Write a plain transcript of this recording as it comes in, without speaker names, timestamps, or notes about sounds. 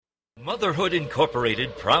Motherhood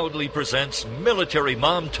Incorporated proudly presents Military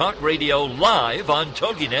Mom Talk Radio live on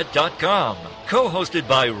TogiNet.com. Co-hosted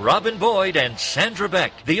by Robin Boyd and Sandra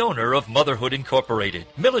Beck, the owner of Motherhood Incorporated.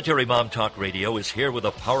 Military Mom Talk Radio is here with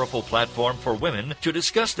a powerful platform for women to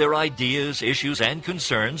discuss their ideas, issues, and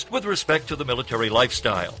concerns with respect to the military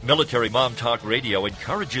lifestyle. Military Mom Talk Radio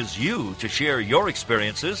encourages you to share your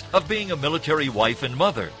experiences of being a military wife and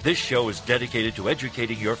mother. This show is dedicated to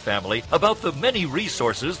educating your family about the many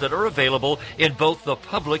resources that are available in both the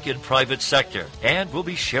public and private sector. And we'll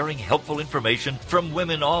be sharing helpful information from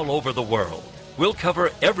women all over the world. We'll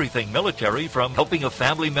cover everything military, from helping a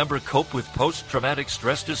family member cope with post-traumatic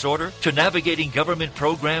stress disorder, to navigating government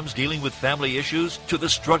programs dealing with family issues, to the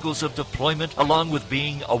struggles of deployment, along with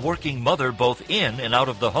being a working mother both in and out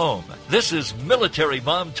of the home. This is Military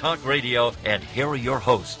Mom Talk Radio, and here are your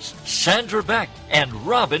hosts, Sandra Beck and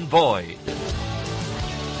Robin Boyd.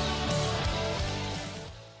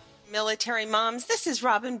 Military Moms, this is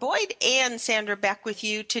Robin Boyd and Sandra Beck with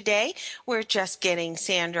you today. We're just getting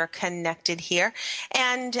Sandra connected here,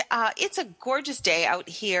 and it's a gorgeous day out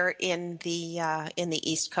here in the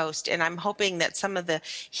East Coast, and I'm hoping that some of the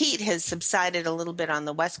heat has subsided a little bit on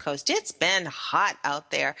the West Coast. It's been hot out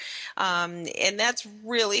there, and that's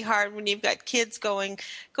really hard when you've got kids going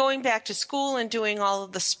back to school and doing all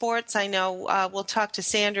of the sports. I know we'll talk to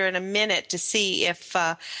Sandra in a minute to see if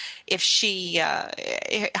she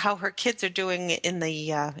how her kids are doing in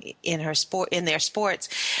their sports.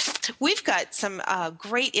 We've got some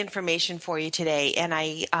great information for you today, and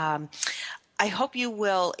I hope you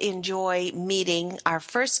will enjoy meeting our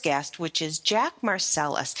first guest, which is Jack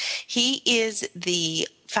Marcellus. He is the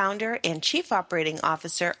founder and chief operating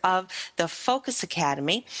officer of the Focus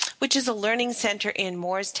Academy, which is a learning center in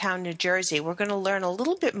Moorestown, New Jersey. We're going to learn a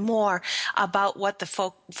little bit more about what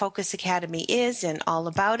the Focus Academy is and all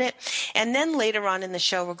about it. And then later on in the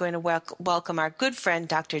show, we're going to welcome our good friend,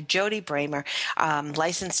 Dr. Jody Bramer,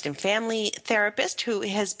 licensed and family therapist who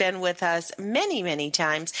has been with us many, many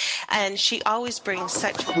times. And she always brings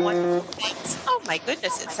such wonderful things. Oh, my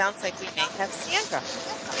goodness. It sounds like we may have Sandra.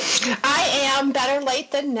 I am better late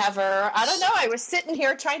than never. I don't know. I was sitting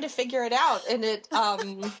here trying to figure it out, and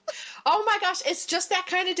oh my gosh, it's just that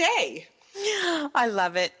kind of day. I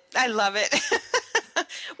love it.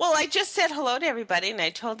 Well, I just said hello to everybody, and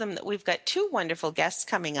I told them that we've got two wonderful guests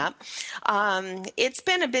coming up. It's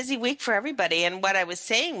been a busy week for everybody, and what I was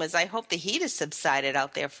saying was I hope the heat has subsided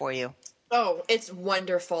out there for you. Oh, it's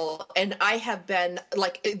wonderful. And I have been,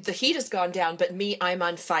 the heat has gone down, but I'm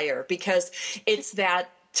on fire because it's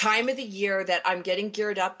that time of the year that I'm getting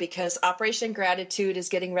geared up because Operation Gratitude is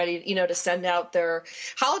getting ready, to send out their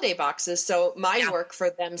holiday boxes. So my work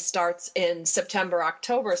for them starts in September,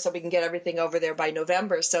 October, so we can get everything over there by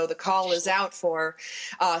November. So the call is out for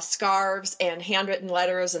scarves and handwritten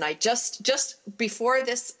letters. And I just before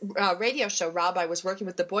this radio show, Rob, I was working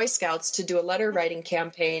with the Boy Scouts to do a letter writing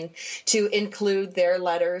campaign to include their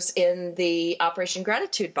letters in the Operation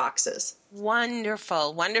Gratitude boxes.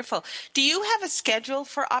 Wonderful, wonderful. Do you have a schedule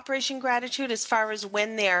for Operation Gratitude as far as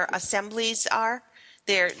when their assemblies are,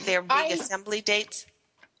 their big assembly dates?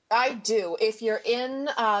 I do. If you're in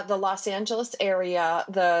the Los Angeles area,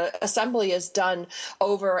 the assembly is done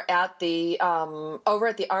over at the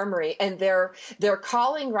Armory, and they're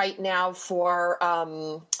calling right now for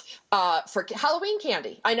Halloween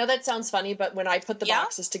candy. I know that sounds funny, but when I put the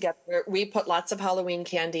boxes together, we put lots of Halloween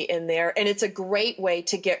candy in there, and it's a great way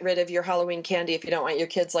to get rid of your Halloween candy if you don't want your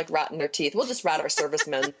kids rotting their teeth. We'll just rot our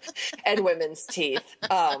servicemen and women's teeth.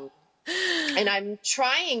 And I'm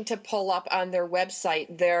trying to pull up on their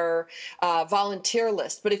website their volunteer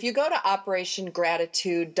list. But if you go to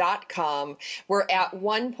OperationGratitude.com, we're at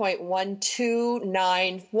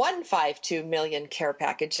 1.129152 million care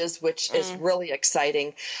packages, which is really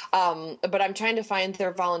exciting. But I'm trying to find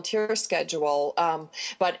their volunteer schedule,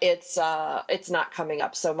 but it's not coming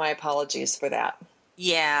up. So my apologies for that.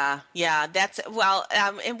 Yeah, that's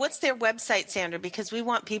and what's their website, Sandra? Because we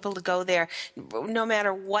want people to go there no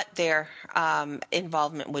matter what their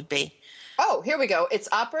involvement would be. Oh, here we go. It's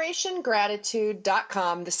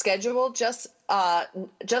OperationGratitude.com. The schedule just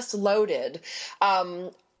loaded.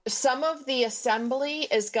 Some of the assembly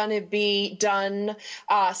is going to be done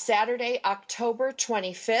Saturday, October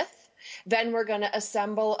 25th. Then we're going to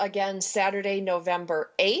assemble again Saturday,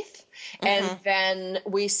 November 8th. And then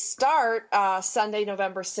we start Sunday,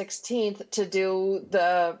 November 16th to do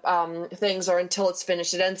the things, or until it's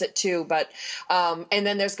finished. It ends at 2. But and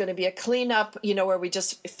then there's going to be a cleanup, where we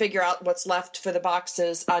just figure out what's left for the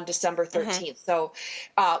boxes on December 13th. So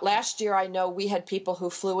last year, I know we had people who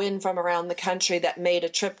flew in from around the country that made a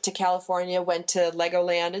trip to California, went to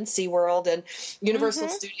Legoland and SeaWorld and Universal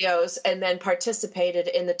Studios, and then participated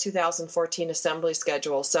in the 2014 assembly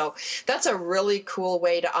schedule. So that's a really cool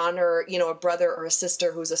way to honor, a brother or a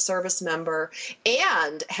sister who's a service member,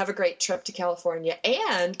 and have a great trip to California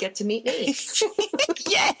and get to meet me.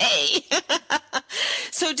 Yay!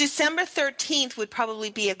 So December 13th would probably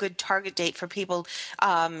be a good target date for people,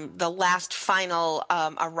 the last final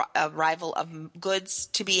arrival of goods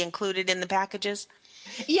to be included in the packages.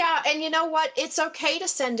 Yeah, and you know what? It's okay to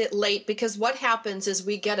send it late, because what happens is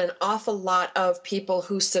we get an awful lot of people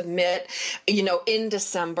who submit, in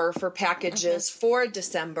December for packages for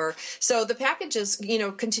December. So the packages,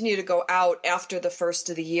 continue to go out after the first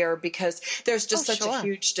of the year, because there's just such a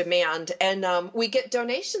huge demand. And we get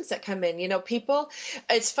donations that come in. People,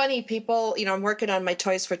 it's funny, people, I'm working on my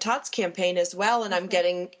Toys for Tots campaign as well, and I'm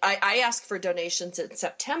getting, I ask for donations in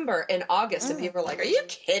September and August, and people are like, are you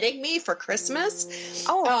kidding me, for Christmas?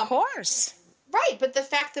 Oh, of course. Right. But the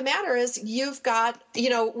fact of the matter is, you've got,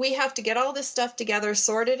 we have to get all this stuff together,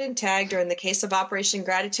 sorted and tagged, or in the case of Operation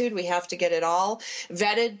Gratitude, we have to get it all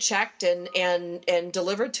vetted, checked, and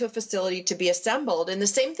delivered to a facility to be assembled. And the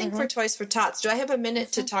same thing for Toys for Tots. Do I have a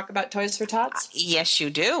minute to talk about Toys for Tots? Yes, you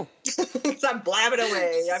do. I'm blabbing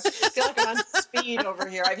away. I feel like I'm on speed over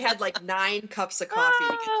here. I've had like 9 cups of coffee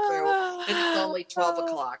to get through, and it's only 12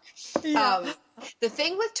 o'clock. Yeah. The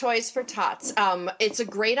thing with Toys for Tots, it's a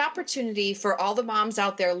great opportunity for all the moms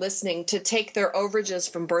out there listening to take their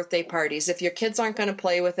overages from birthday parties. If your kids aren't going to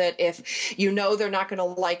play with it, if they're not going to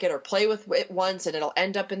like it or play with it once and it'll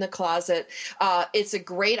end up in the closet, it's a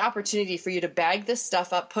great opportunity for you to bag this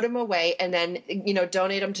stuff up, put them away, and then,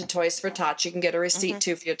 donate them to Toys for Tots. You can get a receipt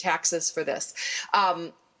too for your taxes for this.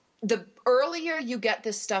 The earlier you get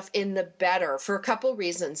this stuff in, the better, for a couple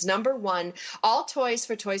reasons. Number one, all toys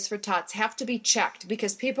for Tots have to be checked,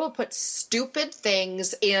 because people put stupid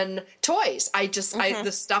things in toys.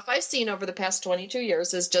 The stuff I've seen over the past 22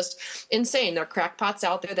 years is just insane. There are crackpots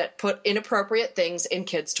out there that put inappropriate things in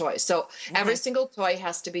kids' toys. So every single toy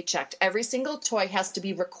has to be checked. Every single toy has to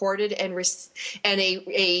be recorded, and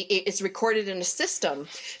it's recorded in a system.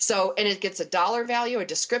 So, and it gets a dollar value, a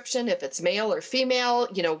description, if it's male or female,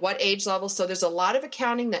 what age level. So there's a lot of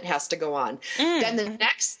accounting that has to go on. Then the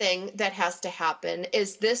next thing that has to happen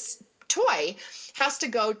is this toy has to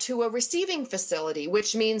go to a receiving facility,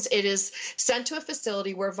 which means it is sent to a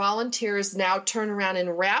facility where volunteers now turn around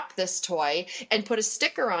and wrap this toy and put a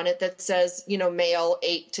sticker on it that says, male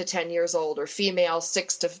 8 to 10 years old, or female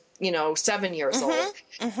 6 to 7 years old.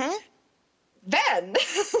 Then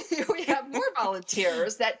we have more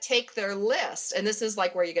volunteers that take their list. And this is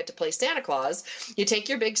like where you get to play Santa Claus. You take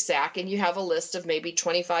your big sack and you have a list of maybe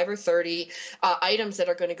 25 or 30 items that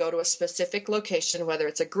are going to go to a specific location, whether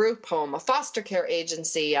it's a group home, a foster care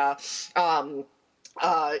agency, a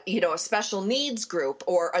special needs group,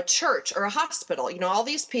 or a church, or a hospital. All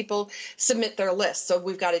these people submit their list. So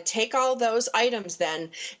we've got to take all those items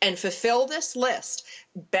then and fulfill this list,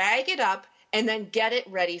 bag it up, and then get it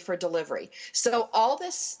ready for delivery. So all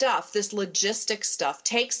this stuff, this logistic stuff,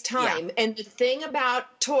 takes time. Yeah. And the thing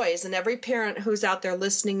about toys, and every parent who's out there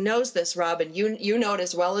listening knows this, Robin, you know it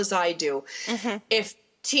as well as I do. If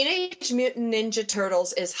Teenage Mutant Ninja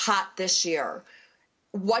Turtles is hot this year,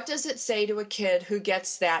 what does it say to a kid who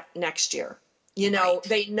gets that next year?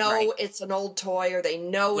 They know it's an old toy, or they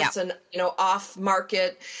know it's an, off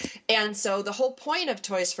market. And so the whole point of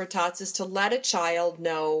Toys for Tots is to let a child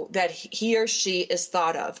know that he or she is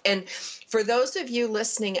thought of. And for those of you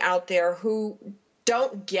listening out there who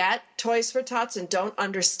don't get Toys for Tots and don't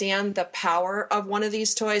understand the power of one of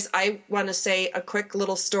these toys, I want to say a quick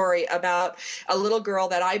little story about a little girl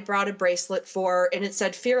that I brought a bracelet for, and it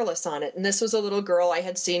said Fearless on it. And this was a little girl I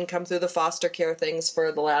had seen come through the foster care things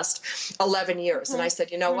for the last 11 years. And I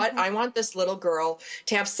said, you know what? I want this little girl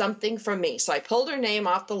to have something from me. So I pulled her name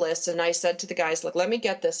off the list, and I said to the guys, look, let me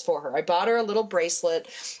get this for her. I bought her a little bracelet.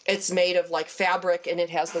 It's made of like fabric, and it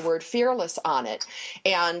has the word Fearless on it.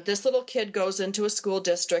 And this little kid goes into a school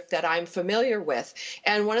district that I'm familiar with.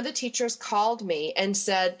 And one of the teachers called me and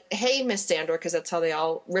said, hey, Miss Sandra, because that's how they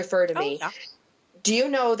all refer to me. Do you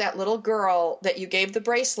know that little girl that you gave the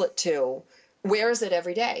bracelet to wears it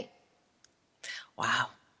every day? Wow.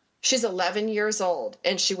 She's 11 years old,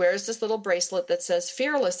 and she wears this little bracelet that says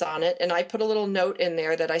fearless on it. And I put a little note in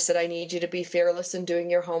there that I said, I need you to be fearless in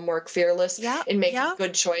doing your homework, fearless in making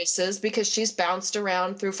good choices, because she's bounced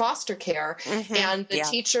around through foster care. And the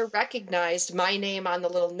teacher recognized my name on the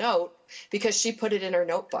little note because she put it in her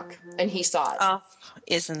notebook and he saw it. Oh,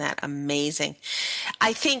 isn't that amazing?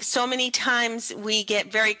 I think so many times we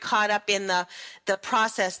get very caught up in the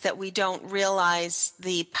process that we don't realize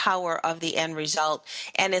the power of the end result.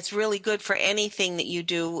 And it's really good for anything that you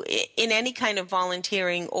do in any kind of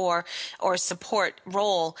volunteering or support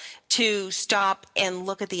role to stop and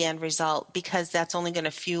look at the end result, because that's only going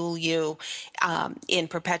to fuel you in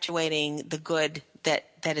perpetuating the good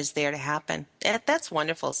that is there to happen. That's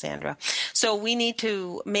wonderful, Sandra. So we need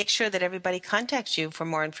to make sure that everybody contacts you for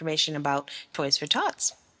more information about Toys for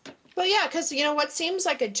Tots. Well, yeah, because, what seems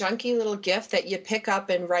like a junky little gift that you pick up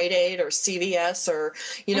in Rite Aid or CVS or,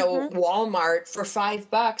 Walmart for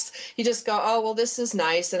 $5, you just go, oh, well, this is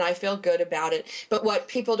nice and I feel good about it. But what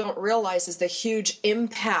people don't realize is the huge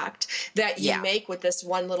impact that you make with this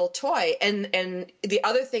one little toy. And the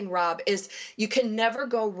other thing, Rob, is you can never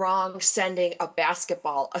go wrong sending a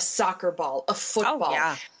basketball, a soccer ball, a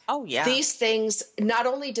football. Oh, yeah. These things, not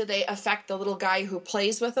only do they affect the little guy who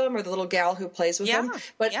plays with them or the little gal who plays with them,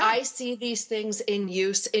 but I see these things in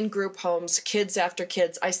use in group homes, kids after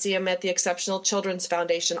kids. I see them at the Exceptional Children's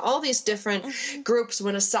Foundation, all these different groups.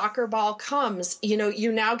 When a soccer ball comes,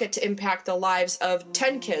 you now get to impact the lives of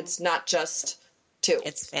 10 kids, not just 2.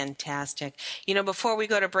 It's fantastic. Before we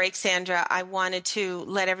go to break, Sandra, I wanted to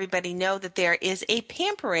let everybody know that there is a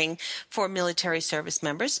pampering for military service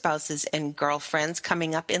members, spouses, and girlfriends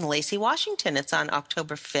coming up in Lacey, Washington. It's on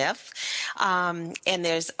October 5th. And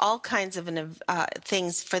there's all kinds of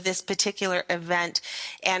things for this particular event.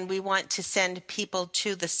 And we want to send people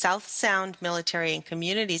to the South Sound Military and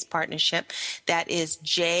Communities Partnership. That is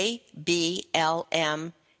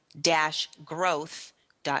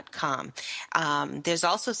JBLM-growth.com. There's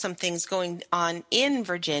also some things going on in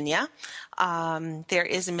Virginia. There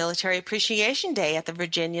is a Military Appreciation Day at the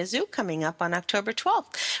Virginia Zoo coming up on October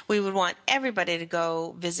 12th. We would want everybody to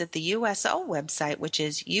go visit the USO website, which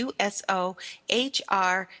is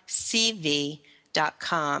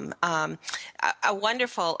USOHRCV.com. A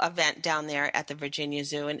wonderful event down there at the Virginia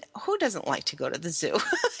Zoo. And who doesn't like to go to the zoo?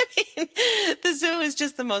 The zoo is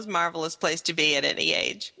just the most marvelous place to be at any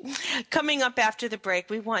age. Coming up after the break,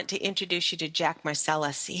 we want to introduce you to Jack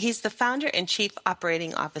Marcellus. He's the founder and chief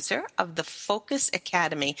operating officer of the Focus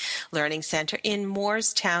Academy Learning Center in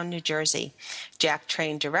Moorestown, New Jersey. Jack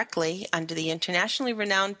trained directly under the internationally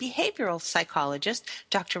renowned behavioral psychologist,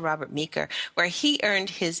 Dr. Robert Meeker, where he earned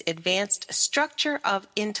his Advanced Structure of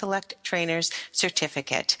Intellect Trainer's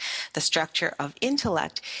Certificate. The structure of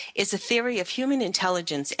intellect is a theory of human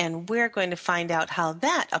intelligence, and we're going to find out how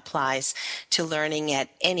that applies to learning at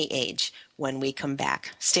any age when we come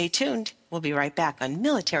back. Stay tuned. We'll be right back on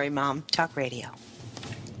Military Mom Talk Radio.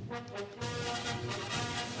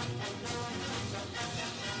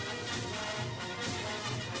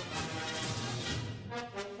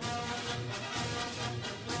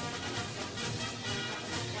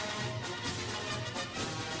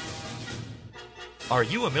 Are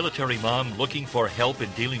you a military mom looking for help in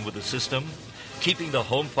dealing with the system? Keeping the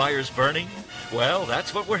home fires burning? Well,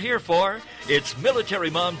 that's what we're here for. It's Military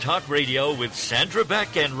Mom Talk Radio with Sandra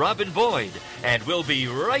Beck and Robin Boyd. And we'll be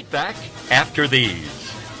right back after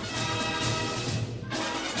these.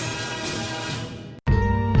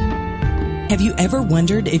 Have you ever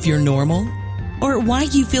wondered if you're normal? Or why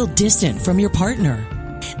you feel distant from your partner?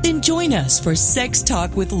 Then join us for Sex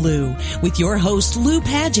Talk with Lou, with your host Lou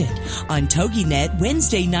Paget, on TogiNet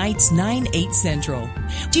Wednesday nights 9/8 Central.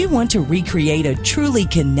 Do you want to recreate a truly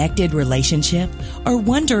connected relationship? Or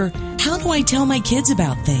wonder, how do I tell my kids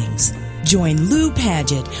about things? Join Lou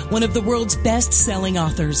Paget, one of the world's best-selling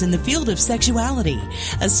authors in the field of sexuality,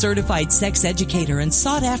 a certified sex educator and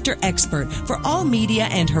sought-after expert for all media,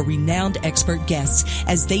 and her renowned expert guests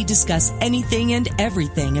as they discuss anything and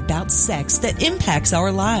everything about sex that impacts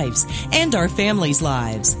our lives and our families'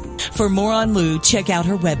 lives. For more on Lou, check out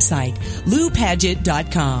her website,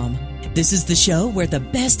 loupaget.com. This is the show where the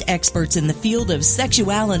best experts in the field of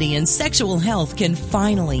sexuality and sexual health can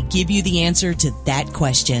finally give you the answer to that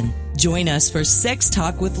question. Join us for Sex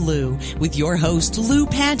Talk with Lou, with your host Lou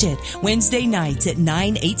Paget, Wednesday nights at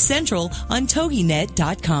 9/8 Central on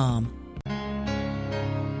TogiNet.com.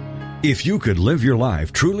 If you could live your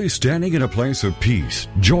life truly standing in a place of peace,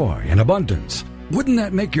 joy, and abundance, wouldn't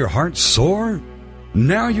that make your heart soar?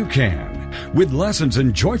 Now you can, with Lessons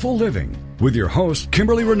in Joyful Living, with your host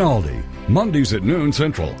Kimberly Rinaldi, Mondays at noon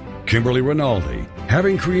Central, Kimberly Rinaldi,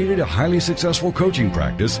 having created a highly successful coaching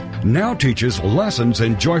practice, now teaches lessons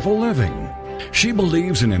in joyful living. She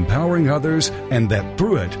believes in empowering others and that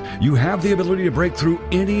through it, you have the ability to break through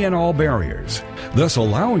any and all barriers, thus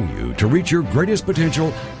allowing you to reach your greatest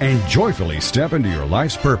potential and joyfully step into your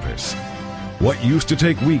life's purpose. What used to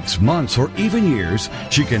take weeks, months, or even years,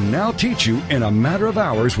 she can now teach you in a matter of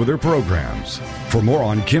hours with her programs. For more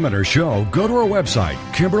on Kim and her show, go to her website,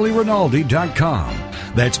 KimberlyRinaldi.com.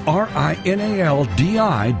 That's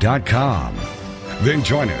RINALDI.com. Then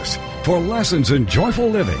join us for Lessons in Joyful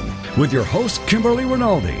Living with your host, Kimberly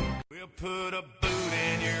Rinaldi. We'll put a boot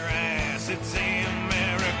in your ass. It's the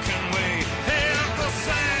American way. Hey, Uncle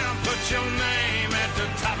Sam, put your name at the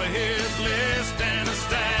top of his list, and a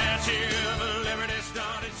statue of liberty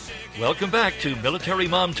started shaking. Welcome back to Military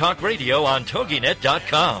Mom Talk Radio on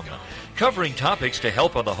TogiNet.com. Covering topics to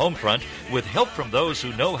help on the home front with help from those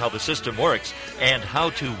who know how the system works and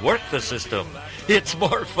how to work the system. It's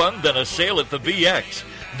more fun than a sale at the BX.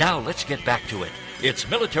 Now let's get back to it. It's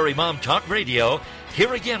Military Mom Talk Radio.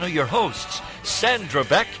 Here again are your hosts, Sandra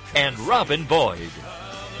Beck and Robin Boyd.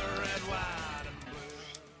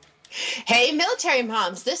 Hey, military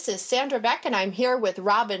moms, this is Sandra Beck, and I'm here with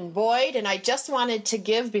Robin Boyd, and I just wanted to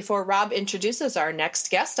give, before Rob introduces our next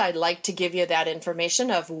guest, I'd like to give you that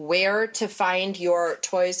information of where to find your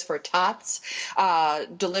Toys for Tots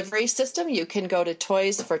delivery system. You can go to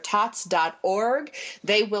toysfortots.org.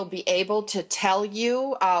 They will be able to tell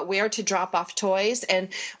you where to drop off toys, and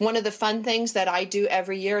one of the fun things that I do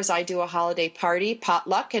every year is I do a holiday party,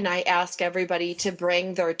 potluck, and I ask everybody to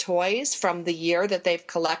bring their toys from the year that they've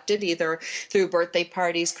collected, either through birthday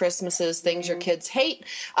parties, Christmases, things your kids hate.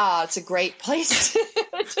 It's a great place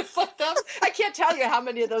to put them. I can't tell you how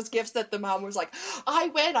many of those gifts that the mom was like,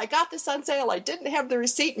 I got this on sale, I didn't have the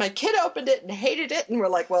receipt, my kid opened it and hated it, and we're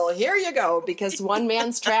like, well, here you go, because one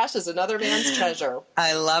man's trash is another man's treasure.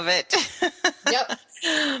 I love it. Yep.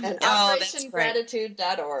 And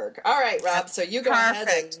OperationGratitude.org. All right, Rob, so you go ahead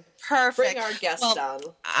and bring our guest on.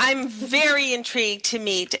 I'm very intrigued to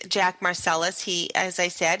meet Jack Marcellus. He, as I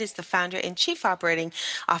said, is the founder and chief operating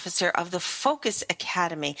officer of the Focus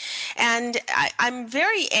Academy. And I'm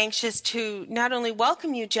very anxious to not only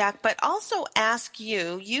welcome you, Jack, but also ask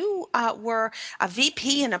you. You were a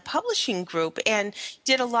VP in a publishing group and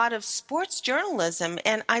did a lot of sports journalism.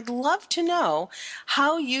 And I'd love to know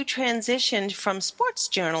how you transitioned from sports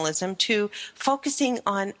journalism to focusing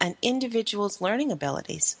on an individual's learning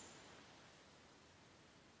abilities.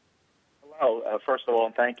 Hello. First of all,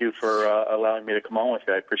 thank you for allowing me to come on with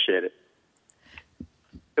you. I appreciate it.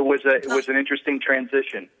 It was an interesting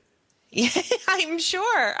transition. Yeah, I'm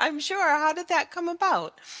sure. How did that come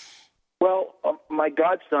about? Well, my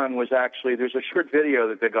godson was actually, there's a short video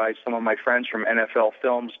that some of my friends from NFL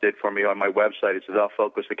Films did for me on my website. It's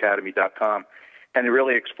thefocusacademy.com, and it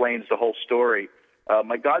really explains the whole story.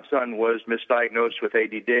 My godson was misdiagnosed with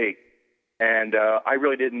ADD, and I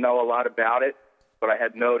really didn't know a lot about it, but I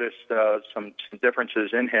had noticed some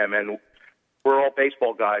differences in him, and we're all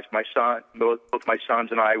baseball guys. Both my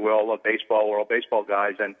sons and I, we all love baseball. We're all baseball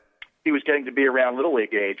guys, and he was getting to be around Little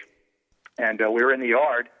League age, and we were in the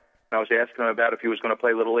yard, and I was asking him about if he was going to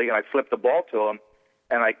play Little League, and I flipped the ball to him,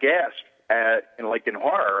 and I gasped in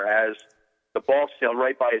horror as the ball sailed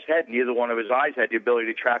right by his head. Neither one of his eyes had the ability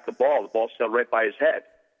to track the ball. The ball sailed right by his head.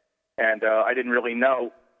 And I didn't really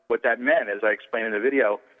know what that meant, as I explained in the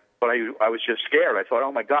video, but I was just scared. I thought,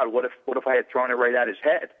 oh, my God, what if I had thrown it right at his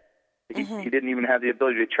head? He didn't even have the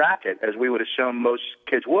ability to track it, as we would assume most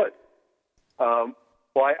kids would. Well,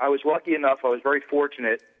 I was lucky enough, I was very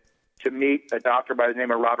fortunate to meet a doctor by the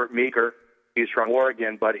name of Robert Meeker. He's from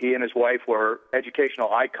Oregon, but he and his wife were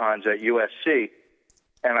educational icons at USC.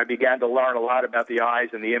 And I began to learn a lot about the eyes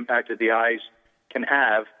and the impact that the eyes can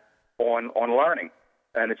have on learning.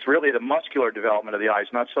 And it's really the muscular development of the eyes,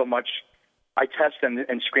 not so much. I test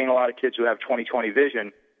and screen a lot of kids who have 20/20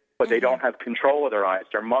 vision, but they don't have control of their eyes.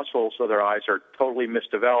 Their muscles of their eyes are totally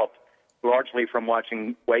misdeveloped, largely from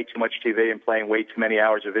watching way too much TV and playing way too many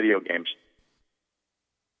hours of video games.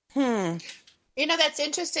 You know, that's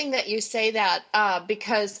interesting that you say that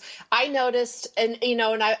because I noticed, and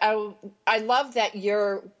I love that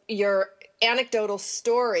your anecdotal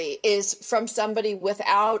story is from somebody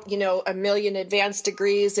without, a million advanced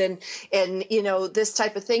degrees and this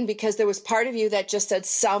type of thing, because there was part of you that just said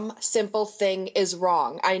some simple thing is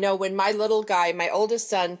wrong. I know when my little guy, my oldest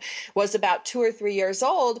son, was about 2 or 3 years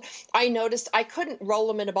old, I noticed I couldn't roll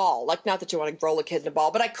him in a ball. Like, not that you want to roll a kid in a ball,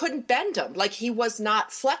 but I couldn't bend him. Like, he was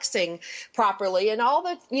not flexing properly. And all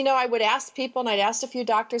that, I would ask people, and I'd asked a few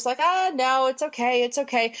doctors, like, no, it's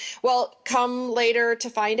okay. Well, come later to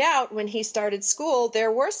find out, when he started school,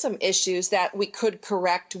 there were some issues that we could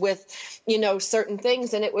correct with, certain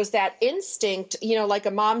things. And it was that instinct, like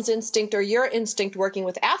a mom's instinct or your instinct working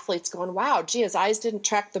with athletes going, wow, gee, his eyes didn't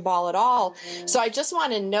track the ball at all. Mm-hmm. So I just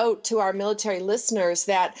want to note to our military listeners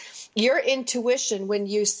that your intuition, when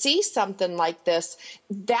you see something like this,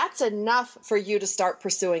 that's enough for you to start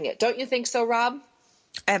pursuing it. Don't you think so, Rob?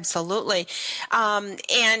 Absolutely.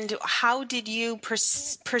 And how did you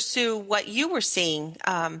pursue what you were seeing,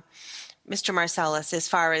 Mr. Marcellus, as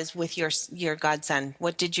far as with your godson?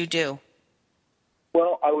 What did you do?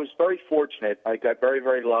 Well, I was very fortunate. I got very,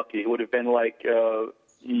 very lucky. It would have been like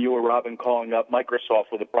you or Robin calling up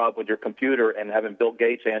Microsoft with a problem with your computer and having Bill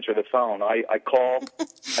Gates answer the phone. I called,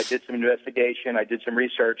 I did some investigation, I did some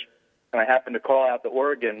research, and I happened to call out to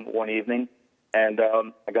Oregon one evening, and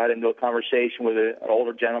I got into a conversation with an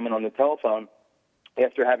older gentleman on the telephone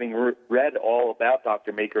after having read all about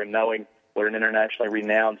Dr. Meeker and knowing what an internationally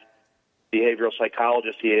renowned behavioral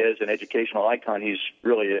psychologist he is, an educational icon. He's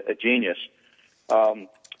really a genius.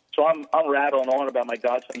 So I'm rattling on about my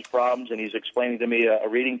godson's problems, and he's explaining to me a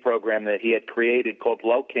reading program that he had created called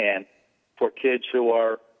LOCAN for kids who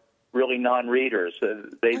are really non-readers.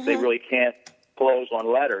 They really can't close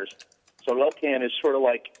on letters. So LOCAN is sort of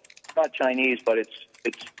like, not Chinese, but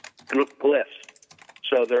it's glyphs.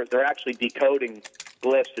 So they're actually decoding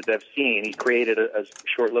glyphs that they've seen. He created a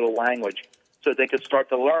short little language so they could start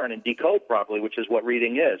to learn and decode properly, which is what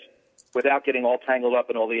reading is, without getting all tangled up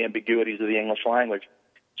in all the ambiguities of the English language.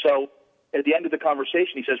 So at the end of the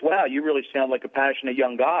conversation, he says, wow, you really sound like a passionate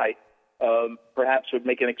young guy. Perhaps would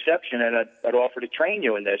make an exception, and I'd offer to train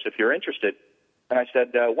you in this if you're interested. And I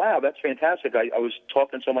said, wow, that's fantastic. I was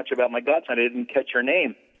talking so much about my godson, I didn't catch your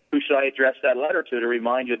name. Who should I address that letter to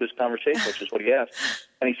remind you of this conversation, which is what he asked.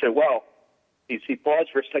 And he said, well, he paused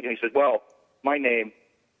for a second. He said, well, my name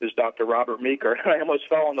is Dr. Robert Meeker. And I almost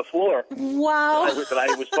fell on the floor. Wow. I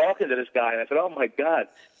was talking to this guy, and I said, oh, my God.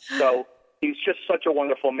 So he's just such a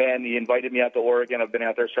wonderful man. He invited me out to Oregon. I've been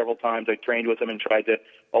out there several times. I trained with him and tried to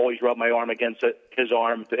always rub my arm against his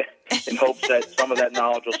arm in hopes that some of that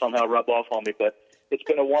knowledge will somehow rub off on me. But it's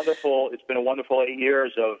been a wonderful 8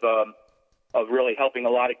 years of really helping a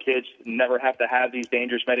lot of kids never have to have these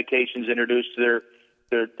dangerous medications introduced to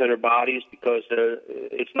their bodies, because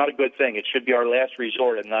it's not a good thing. It should be our last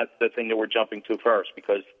resort and not the thing that we're jumping to first,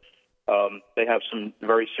 because they have some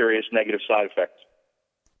very serious negative side effects.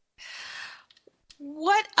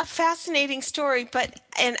 What a fascinating story,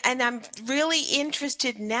 and I'm really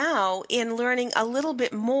interested now in learning a little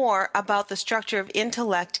bit more about the structure of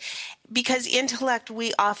intellect, because intellect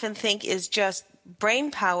we often think is just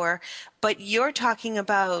brain power, but you're talking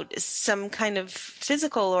about some kind of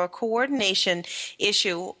physical or coordination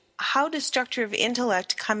issue. How does structure of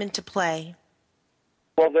intellect come into play?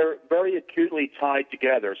 Well, they're very acutely tied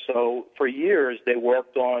together. So for years, they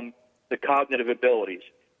worked on the cognitive abilities.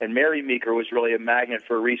 And Mary Meeker was really a magnet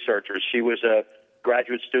for researchers. She was a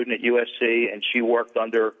graduate student at USC, and she worked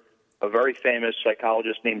under a very famous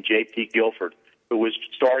psychologist named J.P. Guilford, who was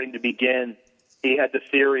starting to begin. He had the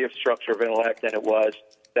theory of structure of intellect, and it was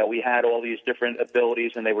that we had all these different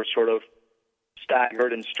abilities, and they were sort of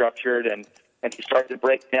staggered and structured, and he started to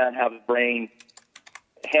break down how the brain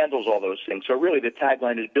handles all those things. So really the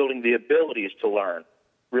tagline is building the abilities to learn,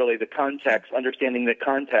 really the context, understanding the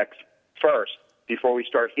context first before we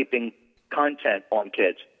start heaping content on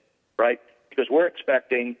kids, right? Because we're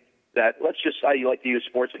expecting that, I like to use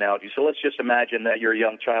sports analogy, so let's just imagine that your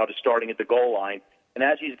young child is starting at the goal line, and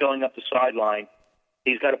as he's going up the sideline,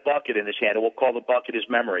 he's got a bucket in his hand, and we'll call the bucket his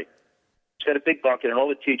memory. He's got a big bucket, and all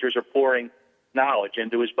the teachers are pouring knowledge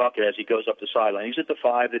into his bucket as he goes up the sideline. He's at the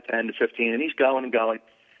 5, the 10, the 15, and he's going and going.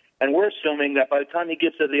 And we're assuming that by the time he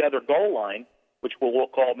gets to the other goal line, which we'll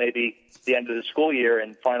call maybe the end of the school year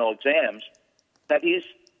and final exams, that he's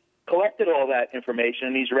collected all that information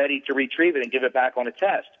and he's ready to retrieve it and give it back on a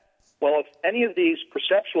test. Well, if any of these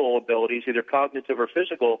perceptual abilities, either cognitive or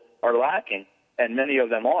physical, are lacking, and many of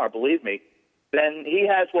them are, believe me, then he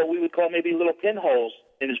has what we would call maybe little pinholes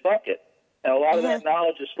in his bucket. And a lot of that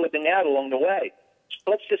knowledge is slipping out along the way.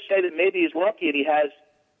 So let's just say that maybe he's lucky and he has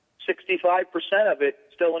 65% of it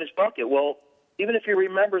still in his bucket. Well, even if he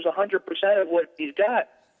remembers 100% of what he's got,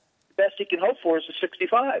 the best he can hope for is the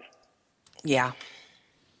 65. Yeah.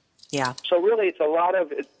 Yeah. So really,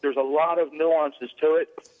 there's a lot of nuances to it,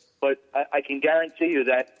 but I can guarantee you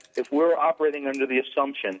that if we're operating under the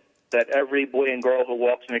assumption that every boy and girl who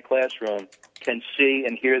walks in a classroom can see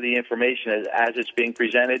and hear the information as it's being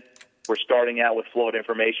presented, we're starting out with flawed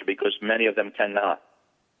information, because many of them tend not.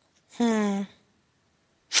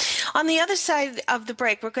 On the other side of the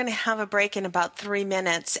break, we're going to have a break in about 3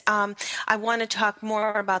 minutes. I want to talk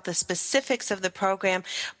more about the specifics of the program,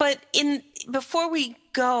 but before we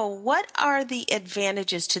go, what are the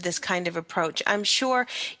advantages to this kind of approach? I'm sure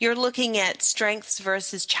you're looking at strengths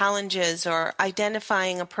versus challenges, or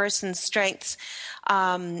identifying a person's strengths,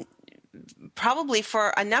 probably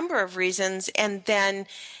for a number of reasons, and then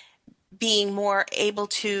being more able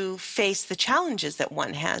to face the challenges that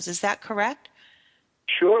one has. Is that correct?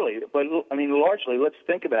 Surely, but I mean, largely, let's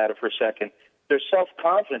think about it for a second. Their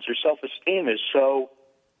self-confidence, their self-esteem is so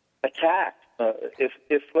attacked.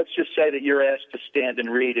 If let's just say that you're asked to stand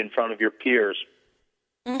and read in front of your peers,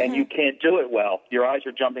 and you can't do it well, your eyes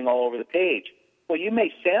are jumping all over the page. Well, you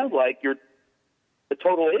may sound like you're a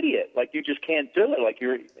total idiot, like you just can't do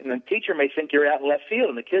it, and the teacher may think you're out in left field,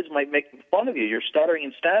 and the kids might make fun of you. You're stuttering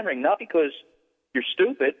and stammering, not because you're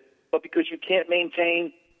stupid, but because you can't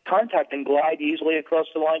maintain contact and glide easily across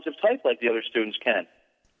the lines of type like the other students can.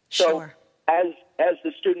 Sure. So as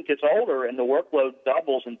the student gets older and the workload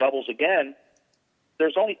doubles and doubles again,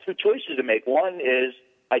 there's only two choices to make. One is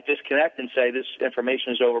I disconnect and say this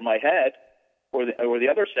information is over my head, or the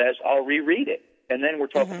other says I'll reread it. And then we're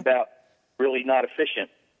talking about really not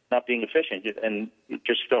being efficient, and you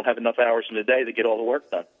just don't have enough hours in the day to get all the work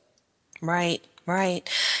done. Right.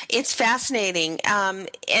 It's fascinating.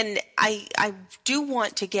 And I do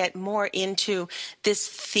want to get more into this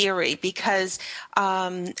theory, because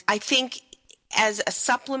I think as a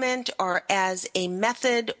supplement, or as a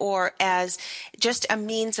method, or as just a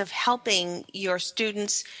means of helping your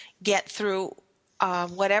students get through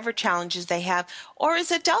whatever challenges they have, or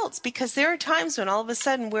as adults, because there are times when all of a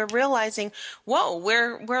sudden we're realizing, whoa,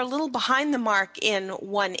 we're a little behind the mark in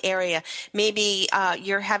one area. Maybe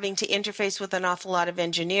you're having to interface with an awful lot of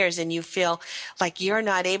engineers, and you feel like you're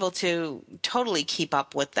not able to totally keep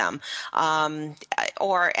up with them,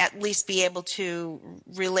 or at least be able to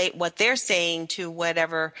relate what they're saying to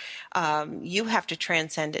whatever you have to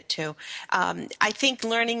transcend it to. I think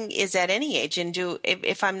learning is at any age, and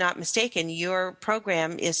if I'm not mistaken, your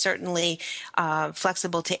program is certainly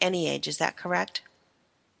flexible to any age. Is that correct?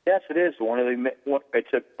 Yes, it is.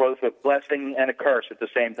 It's both a blessing and a curse at the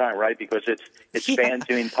same time, right? Because it spans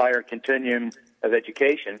the entire continuum of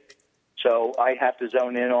education. So I have to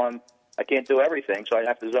zone in on, I can't do everything, so I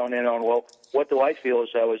have to zone in on, well, what do I feel as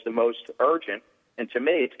though is the most urgent? And to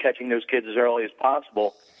me, it's catching those kids as early as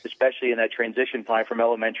possible, especially in that transition time from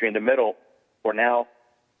elementary into middle, where now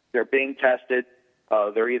they're being tested.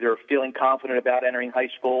 They're either feeling confident about entering high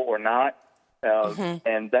school or not,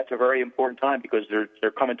 and that's a very important time, because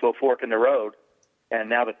they're coming to a fork in the road, and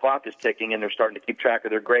now the clock is ticking, and they're starting to keep track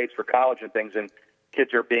of their grades for college and things, and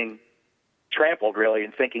kids are being trampled, really,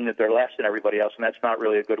 and thinking that they're less than everybody else, and that's not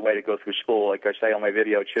really a good way to go through school. Like I say on my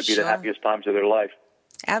video, it should be the happiest times of their life.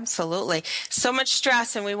 Absolutely. So much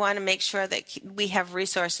stress, and we want to make sure that we have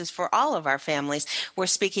resources for all of our families. We're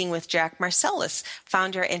speaking with Jack Marcellus,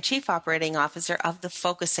 founder and chief operating officer of the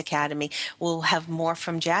Focus Academy. We'll have more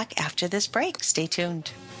from Jack after this break. Stay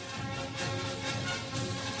tuned.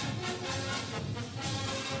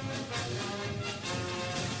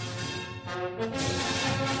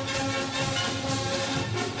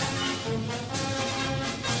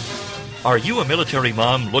 Are you a military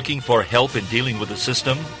mom looking for help in dealing with the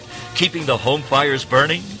system? Keeping the home fires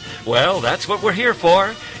burning? Well, that's what we're here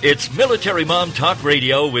for. It's Military Mom Talk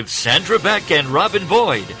Radio with Sandra Beck and Robin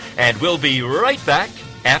Boyd. And we'll be right back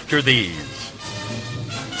after these.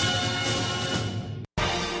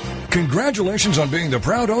 Congratulations on being the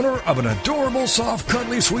proud owner of an adorable, soft,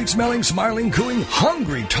 cuddly, sweet-smelling, smiling, cooing,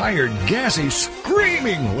 hungry, tired, gassy,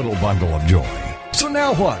 screaming little bundle of joy. So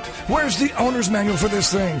now what? Where's the owner's manual for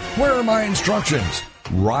this thing? Where are my instructions?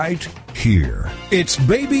 Right here. It's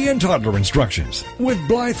Baby and Toddler Instructions with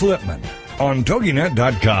Blythe Lipman on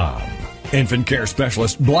TogiNet.com. Infant care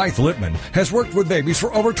specialist Blythe Lipman has worked with babies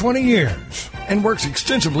for over 20 years and works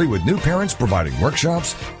extensively with new parents, providing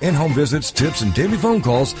workshops, in-home visits, tips, and daily phone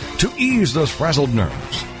calls to ease those frazzled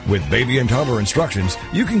nerves. With Baby and Toddler Instructions,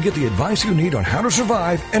 you can get the advice you need on how to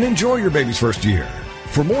survive and enjoy your baby's first year.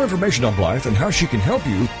 For more information on Blythe and how she can help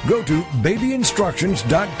you, go to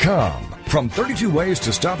babyinstructions.com. From 32 ways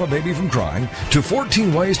to stop a baby from crying, to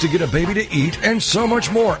 14 ways to get a baby to eat, and so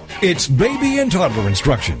much more. It's Baby and Toddler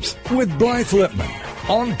Instructions with Blythe Lipman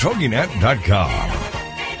on TogiNet.com.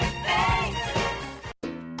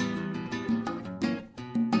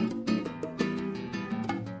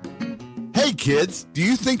 Hey kids, do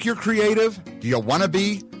you think you're creative? Do you want to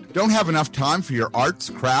be? Don't have enough time for your arts,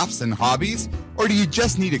 crafts, and hobbies? Or do you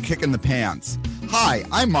just need a kick in the pants? Hi,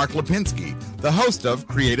 I'm Mark Lipinski, the host of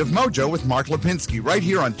Creative Mojo with Mark Lipinski, right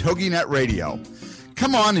here on TogiNet Radio.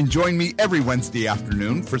 Come on and join me every Wednesday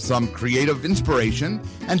afternoon for some creative inspiration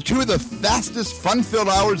and 2 of the fastest fun-filled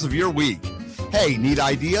hours of your week. Hey, need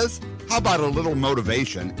ideas? How about a little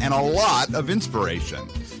motivation and a lot of inspiration?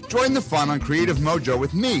 Join the fun on Creative Mojo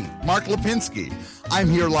with me, Mark Lipinski. I'm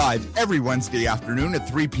here live every Wednesday afternoon at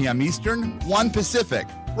 3 p.m. Eastern, 1 Pacific,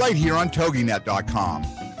 right here on TogiNet.com.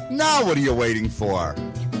 Now what are you waiting for?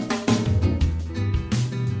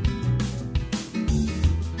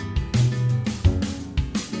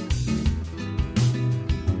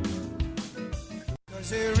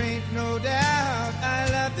 There ain't no doubt I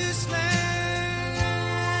love this land.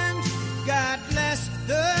 God bless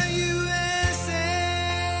the USA.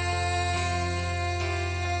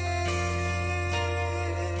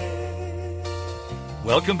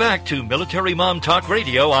 Welcome back to Military Mom Talk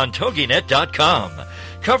Radio on TogiNet.com.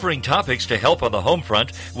 Covering topics to help on the home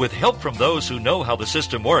front with help from those who know how the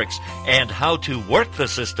system works and how to work the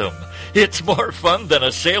system. It's more fun than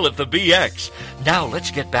a sale at the BX. Now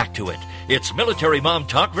let's get back to it. It's Military Mom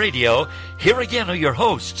Talk Radio. Here again are your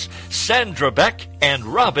hosts, Sandra Beck and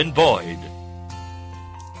Robin Boyd.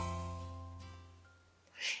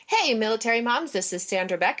 Hey, Military Moms, this is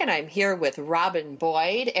Sandra Beck, and I'm here with Robin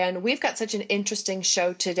Boyd, and we've got such an interesting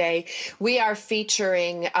show today. We are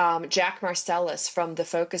featuring Jack Marcellus from the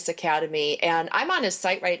Focus Academy, and I'm on his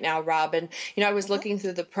site right now, Robin. I was looking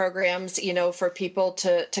through the programs, for people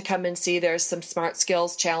to come and see. There's some Smart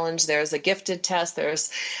Skills Challenge, there's a gifted test,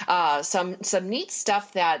 there's some neat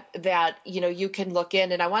stuff that you can look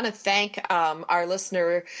in, and I want to thank our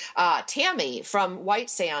listener, Tammy from White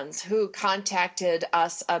Sands, who contacted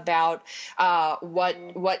us about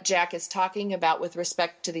what Jack is talking about with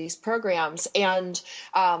respect to these programs. And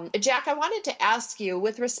Jack, I wanted to ask you,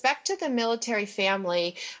 with respect to the military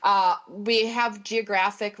family, we have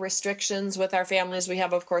geographic restrictions with our families. We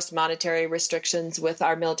have, of course, monetary restrictions with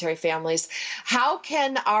our military families. How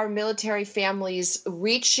can our military families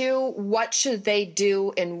reach you? What should they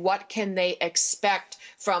do, and what can they expect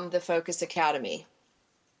from the Focus Academy?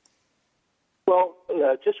 Well,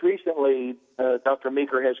 just recently, Dr.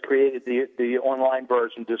 Meeker has created the online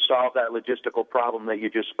version to solve that logistical problem that you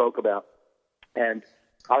just spoke about. And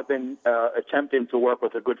I've been attempting to work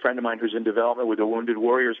with a good friend of mine who's in development with the Wounded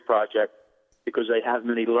Warriors Project, because they have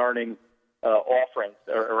many learning offerings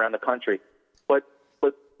around the country. But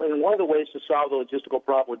one of the ways to solve the logistical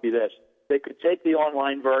problem would be this. They could take the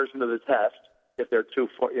online version of the test if they're too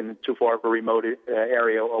far of a remote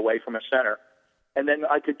area away from a center, and then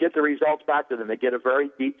I could get the results back to them. They get a very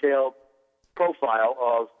detailed profile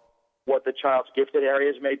of what the child's gifted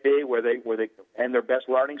areas may be, where they and their best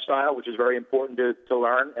learning style, which is very important to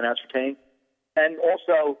learn and ascertain, and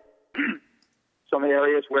also some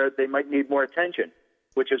areas where they might need more attention,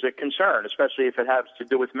 which is a concern, especially if it has to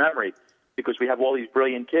do with memory, because we have all these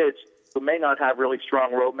brilliant kids who may not have really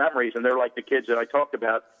strong rote memories, and they're like the kids that I talked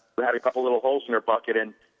about who had a couple little holes in their bucket,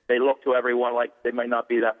 and they look to everyone like they might not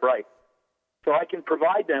be that bright. So I can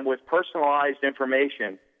provide them with personalized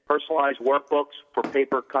information, personalized workbooks for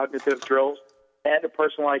paper cognitive drills, and a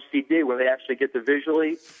personalized CD where they actually get to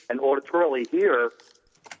visually and auditorily hear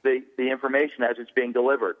the information as it's being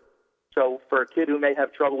delivered. So for a kid who may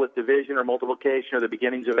have trouble with division or multiplication or the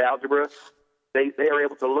beginnings of algebra, they are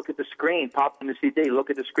able to look at the screen, pop in the CD,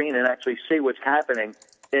 look at the screen, and actually see what's happening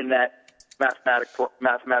in that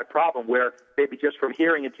mathematic problem, where maybe just from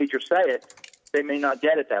hearing a teacher say it, they may not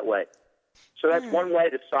get it that way. So that's one way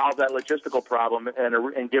to solve that logistical problem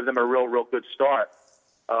and give them a real good start.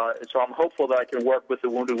 So I'm hopeful that I can work with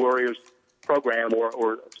the Wounded Warriors program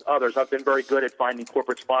or others. I've been very good at finding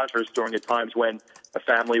corporate sponsors during the times when a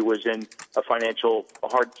family was in a financial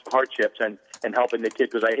hardships and helping the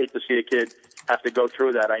kid, because I hate to see a kid have to go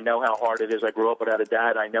through that. I know how hard it is. I grew up without a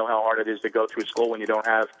dad. I know how hard it is to go through school when you don't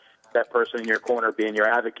have that person in your corner being your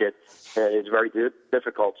advocate. It's very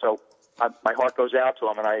difficult. So my heart goes out to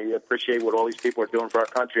them, and I appreciate what all these people are doing for our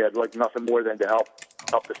country. I'd like nothing more than to help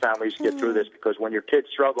the families get through this, because when your kid's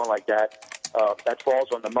struggling like that, that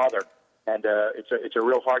falls on the mother, and it's a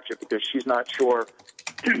real hardship because she's not sure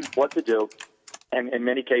what to do, and in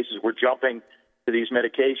many cases we're jumping to these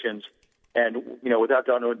medications, and without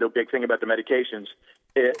going into the big thing about the medications,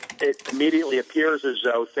 it immediately appears as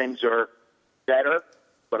though things are better.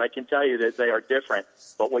 But I can tell you that they are different.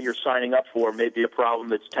 But what you're signing up for may be a problem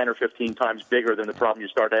that's 10 or 15 times bigger than the problem you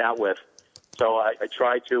started out with. So I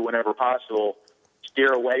try to, whenever possible,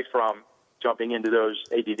 steer away from jumping into those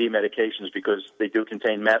ADD medications, because they do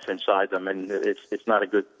contain meth inside them, and it's not a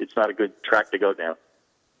good track to go down.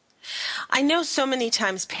 I know so many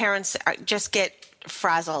times parents just get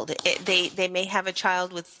frazzled. They may have a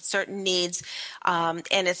child with certain needs, and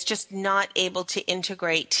it's just not able to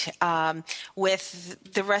integrate with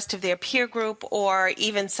the rest of their peer group or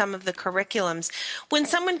even some of the curriculums. When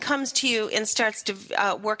someone comes to you and starts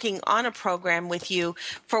working on a program with you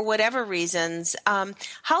for whatever reasons,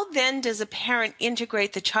 how then does a parent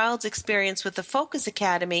integrate the child's experience with the Focus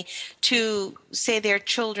Academy to, say, their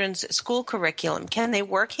children's school curriculum? Can they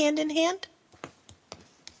work hand in hand?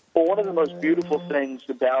 Well, one of the most beautiful things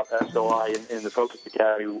about SOI in the Focus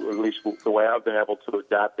Academy, or at least the way I've been able to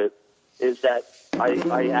adapt it, is that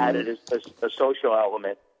I added a social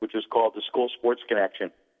element, which is called the school sports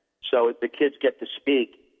connection. So if the kids get to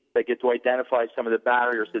speak, they get to identify some of the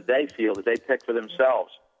barriers that they feel, that they pick for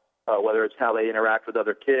themselves, whether it's how they interact with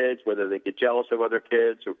other kids, whether they get jealous of other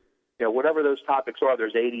kids, or whatever those topics are.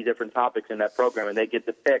 There's 80 different topics in that program, and they get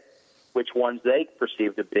to pick which ones they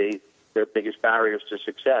perceive to be their biggest barriers to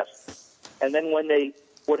success. And then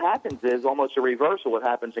what happens is almost a reversal what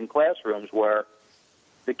happens in classrooms, where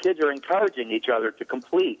the kids are encouraging each other to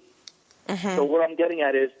complete. Mm-hmm. So what I'm getting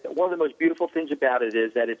at is, one of the most beautiful things about it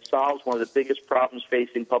is that it solves one of the biggest problems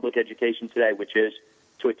facing public education today, which is,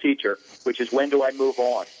 to a teacher, which is, when do I move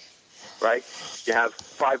on, right? You have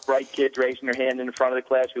 5 bright kids raising their hand in the front of the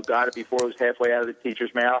class who got it before it was halfway out of the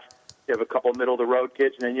teacher's mouth. You have a couple middle-of-the-road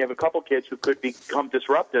kids, and then you have a couple kids who could become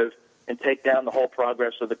disruptive and take down the whole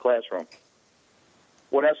progress of the classroom.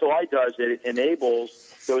 What SOI does, it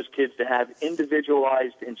enables those kids to have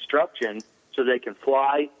individualized instruction so they can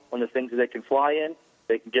fly on the things that they can fly in,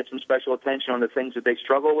 they can get some special attention on the things that they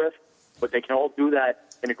struggle with, but they can all do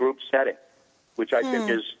that in a group setting, which I think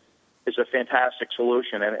is a fantastic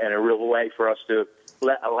solution and a real way for us to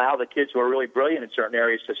allow the kids who are really brilliant in certain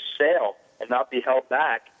areas to sail and not be held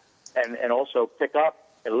back, and also pick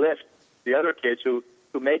up and lift the other kids who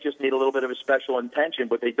may just need a little bit of a special attention,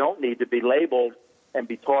 but they don't need to be labeled and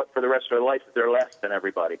be taught for the rest of their life that they're less than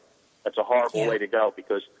everybody. That's a horrible way to go,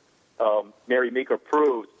 because Mary Meeker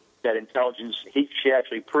proved that intelligence, she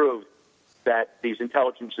actually proved that these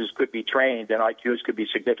intelligences could be trained and IQs could be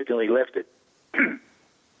significantly lifted.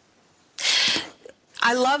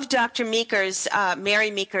 I love Dr. Meeker's,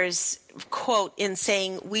 Mary Meeker's quote in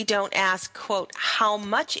saying, we don't ask, quote, how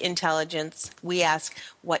much intelligence, we ask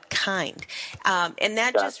what kind. And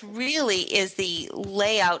that just really is the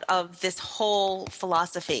layout of this whole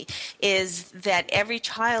philosophy, is that every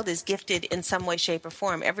child is gifted in some way, shape, or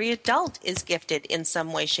form. Every adult is gifted in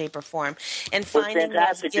some way, shape, or form. And finding it's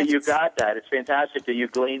fantastic that you got that. It's fantastic that you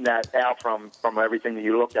gleaned that out from everything that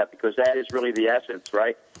you looked at, because that is really the essence,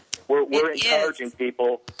 right? We're encouraging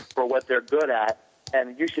people for what they're good at,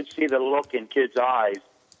 and you should see the look in kids' eyes,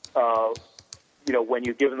 when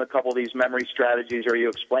you give them a couple of these memory strategies, or you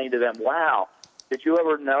explain to them, wow, did you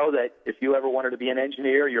ever know that if you ever wanted to be an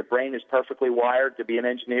engineer, your brain is perfectly wired to be an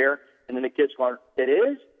engineer? And then the kids go, it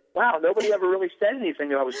is? Wow, nobody ever really said anything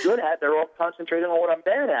that I was good at. They're all concentrating on what I'm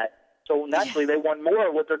bad at. So naturally, they want more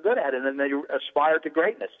of what they're good at, and then they aspire to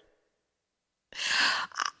greatness.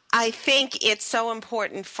 I think it's so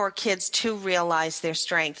important for kids to realize their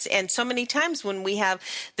strengths. And so many times when we have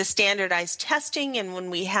the standardized testing and when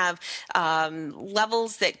we have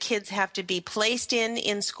levels that kids have to be placed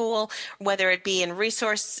in school, whether it be in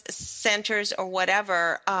resource centers or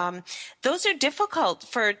whatever, those are difficult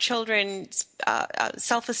for children's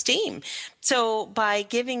self-esteem. So by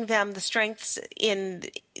giving them the strengths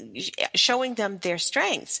showing them their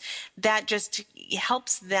strengths, that just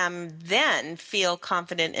helps them then feel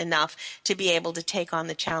confident enough to be able to take on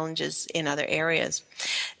the challenges in other areas.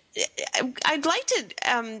 I'd like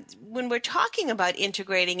to, when we're talking about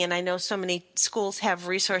integrating, and I know so many schools have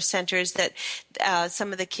resource centers that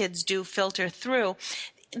some of the kids do filter through,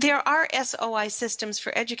 there are SOI systems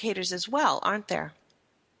for educators as well, aren't there?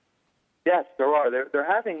 Yes, there are. They're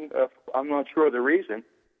having, I'm not sure of the reason,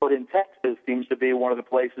 but in Texas seems to be one of the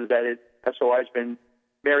places that SOI has been.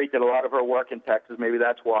 Mary did a lot of her work in Texas, maybe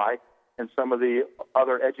that's why, and some of the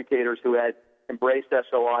other educators who had embraced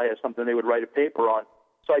SOI as something they would write a paper on.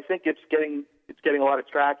 So I think it's getting a lot of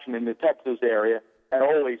traction in the Texas area, and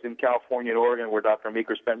always in California and Oregon, where Dr.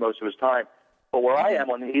 Meeker spent most of his time. But where I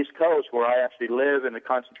am on the East Coast, where I actually live in a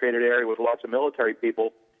concentrated area with lots of military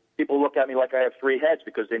people look at me like I have 3 heads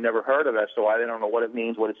because they never heard of SOI. They don't know what it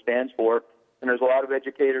means, what it stands for. And there's a lot of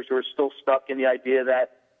educators who are still stuck in the idea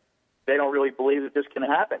that they don't really believe that this can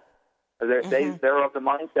happen. They're of the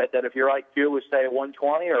mindset that if your IQ is, say, a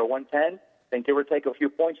 120 or a 110, then give or take a few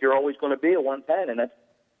points, you're always going to be a 110. And that's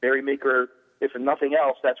Mary Meeker, if nothing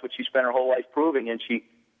else, that's what she spent her whole life proving. And she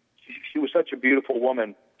was such a beautiful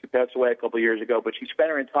woman. She passed away a couple of years ago, but she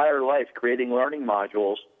spent her entire life creating learning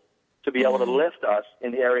modules to be able to lift us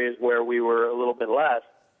in the areas where we were a little bit less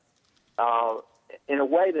in a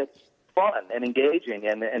way that's fun and engaging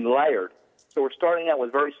and layered. So we're starting out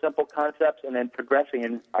with very simple concepts and then progressing,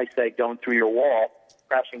 and I say going through your wall,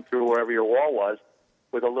 crashing through wherever your wall was,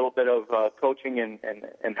 with a little bit of coaching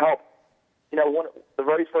and help. You know, the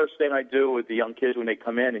very first thing I do with the young kids when they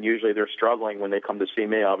come in, and usually they're struggling when they come to see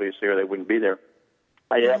me, obviously, or they wouldn't be there,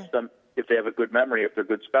 I ask them if they have a good memory, if they're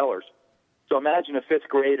good spellers. So imagine a fifth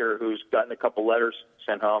grader who's gotten a couple letters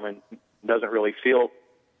sent home and doesn't really feel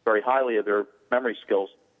very highly of their memory skills.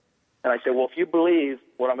 And I say, well, if you believe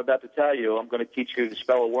what I'm about to tell you, I'm going to teach you to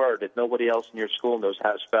spell a word that nobody else in your school knows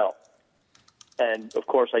how to spell. And, of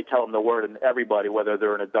course, I tell them the word, and everybody, whether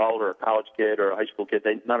they're an adult or a college kid or a high school kid,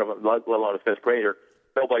 none of them, let alone a fifth grader,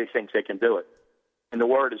 nobody thinks they can do it. And the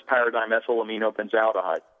word is paradigm ethyl amino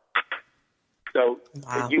benzaldehyde. So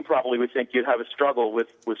you probably would think you'd have a struggle with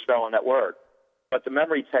spelling that word. But the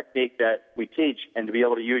memory technique that we teach, and to be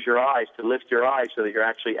able to use your eyes, to lift your eyes so that you're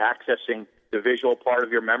actually accessing the visual part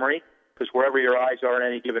of your memory, because wherever your eyes are at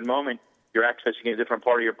any given moment, you're accessing a different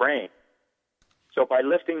part of your brain. So by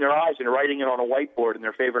lifting their eyes and writing it on a whiteboard in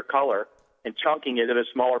their favorite color and chunking it into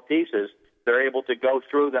smaller pieces, they're able to go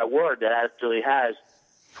through that word that actually has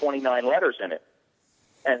 29 letters in it.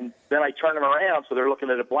 And then I turn them around so they're looking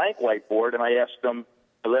at a blank whiteboard, and I ask them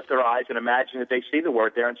to lift their eyes and imagine that they see the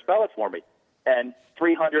word there and spell it for me. And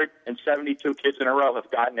 372 kids in a row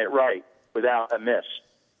have gotten it right without a miss.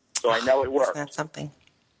 So I know it works. That's something.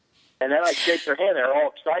 And then I shake their hand. They're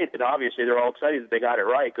all excited. Obviously, they're all excited that they got it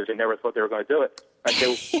right because they never thought they were going to do it. I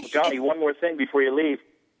say, well, Johnny, one more thing before you leave.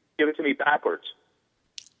 Give it to me backwards.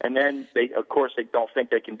 And then, of course, they don't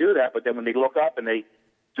think they can do that. But then when they look up and they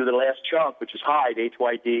do the last chunk, which is hide,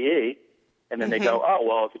 H-Y-D-E, and then they go, oh,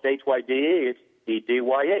 well, if it's H-Y-D-E, it's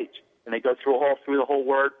E-D-Y-H. And they go through the whole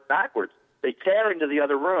word backwards. They tear into the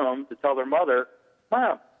other room to tell their mother,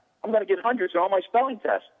 Mom, I'm going to get hundreds on all my spelling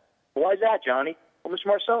tests. Why is that, Johnny? Well, Mr.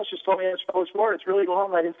 Marcellus just told me how to spell this word. It's really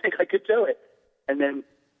long. I didn't think I could do it. And then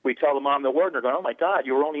we tell the mom the word, and they're going, oh, my God,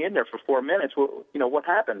 you were only in there for 4 minutes. Well, what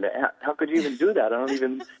happened? How could you even do that? I don't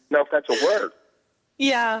even know if that's a word.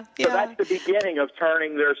 Yeah. So that's the beginning of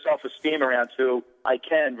turning their self-esteem around to I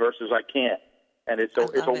can versus I can't. And it's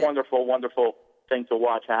a wonderful, wonderful thing to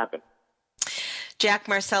watch happen. Jack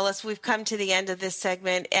Marcellus, we've come to the end of this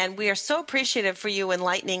segment, and we are so appreciative for you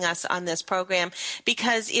enlightening us on this program,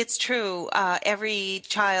 because it's true. Every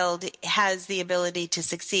child has the ability to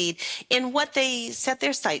succeed in what they set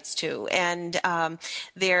their sights to, and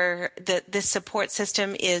this support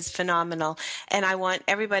system is phenomenal. And I want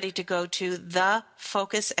everybody to go to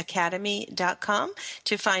thefocusacademy.com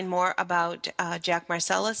to find more about Jack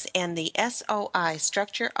Marcellus and the SOI,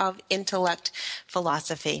 Structure of Intellect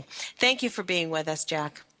philosophy. Thank you for being with us,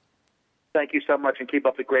 Jack. Thank you so much, and keep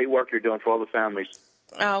up the great work you're doing for all the families.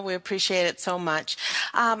 Oh, we appreciate it so much.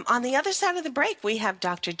 On the other side of the break, we have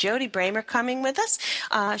Dr. Jody Bramer coming with us.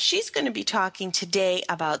 She's going to be talking today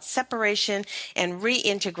about separation and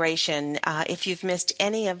reintegration. If you've missed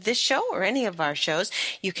any of this show or any of our shows,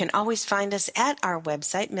 you can always find us at our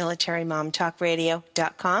website,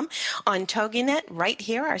 militarymomtalkradio.com, on TogiNet, right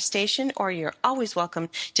here, our station, or you're always welcome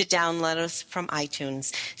to download us from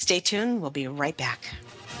iTunes. Stay tuned. We'll be right back.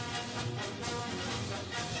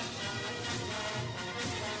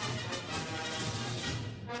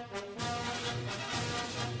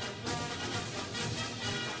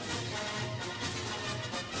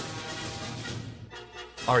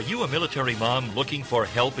 Are you a military mom looking for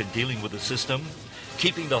help in dealing with the system?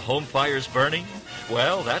 Keeping the home fires burning?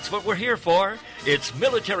 Well, that's what we're here for. It's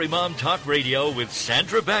Military Mom Talk Radio with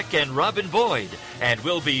Sandra Beck and Robin Boyd. And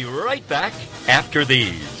we'll be right back after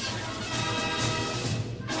these.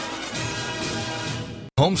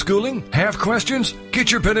 Homeschooling? Have questions?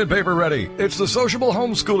 Get your pen and paper ready. It's the sociable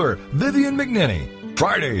homeschooler, Vivian McNinney.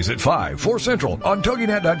 Fridays at 5, 4 Central on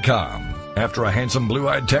TogiNet.com. After a handsome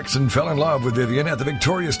blue-eyed Texan fell in love with Vivian at the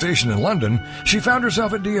Victoria Station in London, she found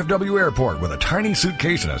herself at DFW Airport with a tiny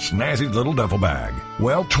suitcase and a snazzy little duffel bag.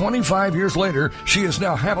 Well, 25 years later, she is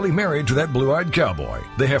now happily married to that blue-eyed cowboy.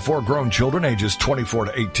 They have 4 grown children ages 24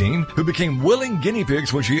 to 18 who became willing guinea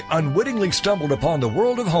pigs when she unwittingly stumbled upon the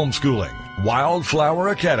world of homeschooling. Wildflower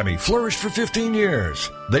Academy flourished for 15 years.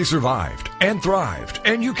 They survived and thrived,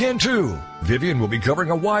 and you can too. Vivian will be covering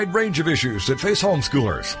a wide range of issues that face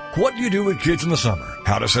homeschoolers. What do you do with kids in the summer?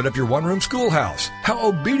 How to set up your one-room schoolhouse? How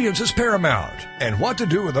obedience is paramount? And what to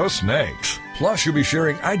do with those snakes? Plus, you'll be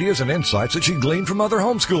sharing ideas and insights that she gleaned from other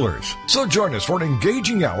homeschoolers. So join us for an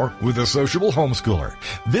engaging hour with the sociable homeschooler,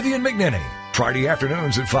 Vivian McNinney. Friday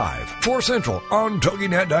afternoons at 5, 4 Central on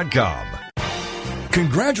TogiNet.com.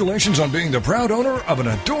 Congratulations on being the proud owner of an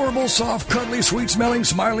adorable, soft, cuddly, sweet-smelling,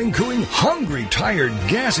 smiling, cooing, hungry, tired,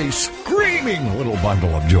 gassy, screaming little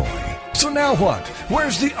bundle of joy. So now what?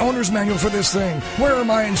 Where's the owner's manual for this thing? Where are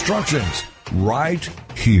my instructions? Right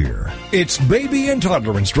here. It's Baby and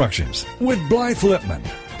Toddler Instructions with Blythe Lipman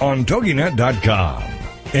on TogiNet.com.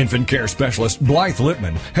 Infant care specialist Blythe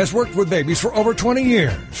Lipman has worked with babies for over 20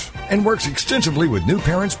 years and works extensively with new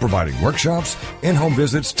parents, providing workshops, in-home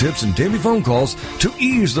visits, tips, and daily phone calls to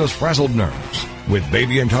ease those frazzled nerves. With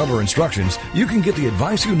Baby and Toddler Instructions, you can get the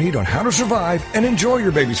advice you need on how to survive and enjoy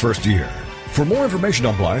your baby's first year. For more information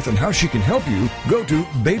on Blythe and how she can help you, go to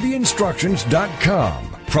babyinstructions.com.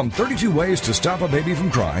 From 32 ways to stop a baby from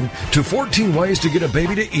crying, to 14 ways to get a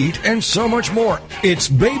baby to eat, and so much more. It's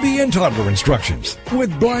Baby and Toddler Instructions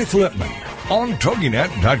with Blythe Lipman on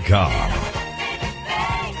TogiNet.com.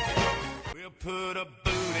 We'll put a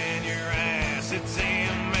boot in your ass. It's the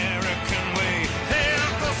American way. Hey,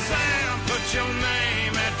 Uncle Sam, put your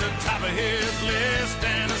name at the top of his list,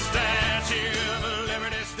 and a statue of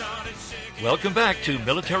liberty started shaking. Welcome back to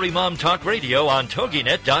Military Mom Talk Radio on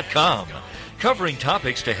TogiNet.com. Covering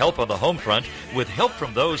topics to help on the home front with help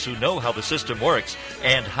from those who know how the system works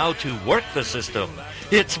and how to work the system.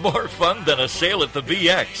 It's more fun than a sale at the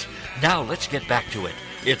BX. Now let's get back to it.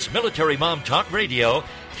 It's Military Mom Talk Radio.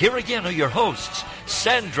 Here again are your hosts,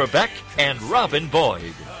 Sandra Beck and Robin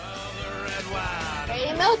Boyd.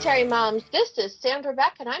 Hey, Military Moms, this is Sandra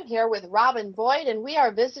Beck, and I'm here with Robin Boyd, and we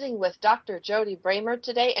are visiting with Dr. Jody Bramer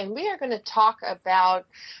today, and we are going to talk about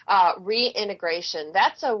reintegration.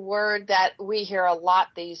 That's a word that we hear a lot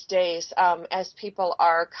these days as people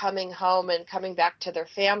are coming home and coming back to their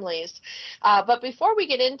families. But before we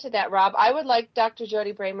get into that, Rob, I would like Dr.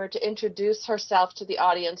 Jody Bramer to introduce herself to the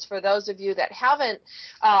audience. For those of you that haven't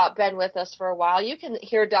been with us for a while, you can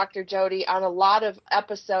hear Dr. Jody on a lot of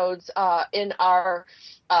episodes in our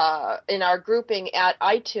grouping at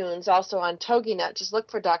iTunes, also on TogiNet. Just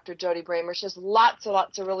look for Dr. Jody Bramer. She has lots and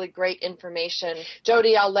lots of really great information.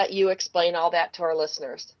 Jody, I'll let you explain all that to our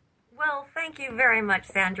listeners. Well, thank you very much,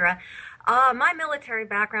 Sandra. My military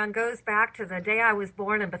background goes back to the day I was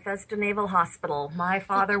born in Bethesda Naval Hospital. My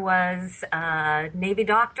father was a Navy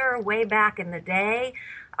doctor way back in the day.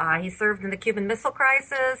 He served in the Cuban Missile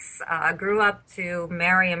Crisis, grew up to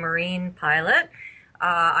marry a Marine pilot.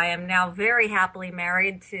 I am now very happily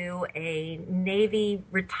married to a Navy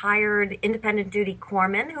retired independent duty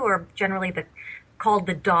corpsman who are generally called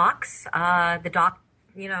the docs. The doc,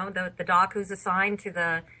 the doc who's assigned to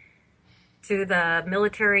the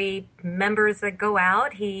military members that go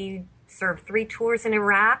out. He served 3 tours in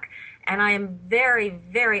Iraq, and I am very,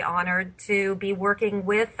 very honored to be working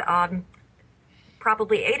with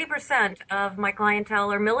probably 80% of my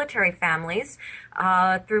clientele are military families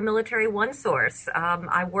through Military OneSource.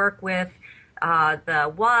 I work with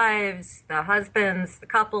the wives, the husbands, the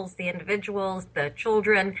couples, the individuals, the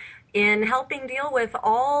children in helping deal with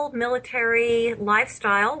all military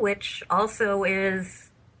lifestyle, which also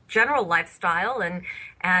is general lifestyle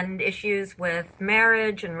and issues with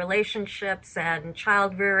marriage and relationships and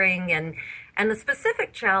child rearing and the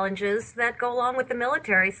specific challenges that go along with the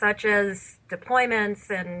military, such as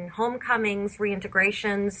deployments and homecomings,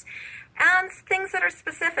 reintegrations, and things that are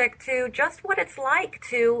specific to just what it's like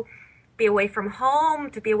to be away from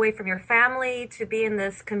home, to be away from your family, to be in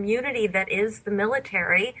this community that is the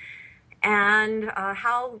military, and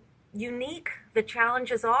how unique the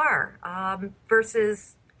challenges are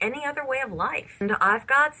versus any other way of life. And I've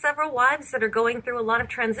got several wives that are going through a lot of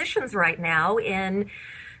transitions right now in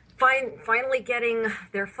finally getting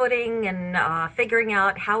their footing and figuring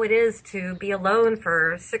out how it is to be alone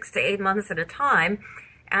for 6 to 8 months at a time,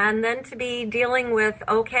 and then to be dealing with,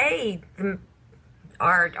 our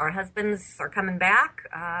husbands are coming back.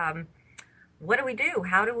 What do we do?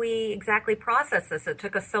 How do we exactly process this? It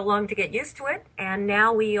took us so long to get used to it, and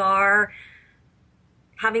now we are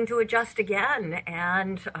having to adjust again.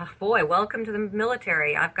 And boy, welcome to the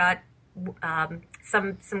military. I've got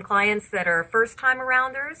some clients that are first-time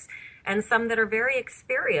arounders and some that are very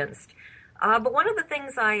experienced. But one of the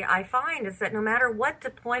things I find is that no matter what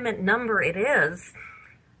deployment number it is,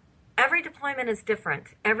 every deployment is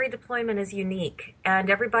different. Every deployment is unique. And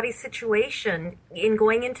everybody's situation in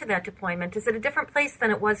going into that deployment is at a different place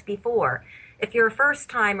than it was before. If you're a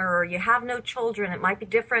first-timer or you have no children, it might be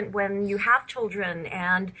different when you have children.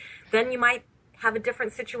 And then you might have a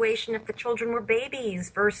different situation if the children were babies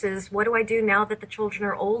versus what do I do now that the children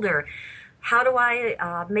are older? How do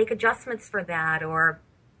I make adjustments for that? Or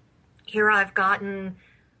here I've gotten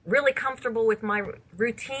really comfortable with my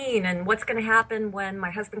routine and what's going to happen when my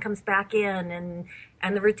husband comes back in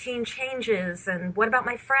and the routine changes. And what about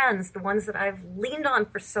my friends, the ones that I've leaned on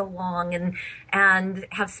for so long and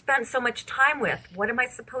have spent so much time with? What am I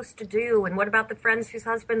supposed to do? And what about the friends whose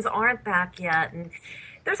husbands aren't back yet? And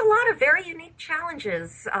there's a lot of very unique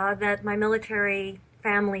challenges that my military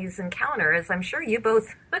families encounter, as I'm sure you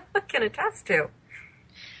both can attest to.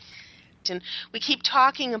 And we keep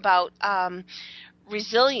talking about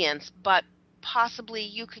resilience, but possibly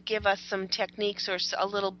you could give us some techniques or a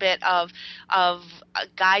little bit of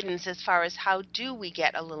guidance as far as how do we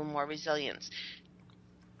get a little more resilience?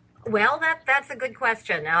 Well, that's a good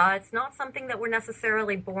question. It's not something that we're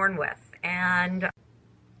necessarily born with. And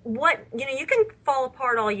you can fall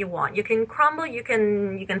apart all you want. You can crumble, you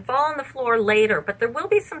can fall on the floor later, but there will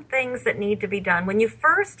be some things that need to be done. When you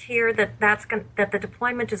first hear that the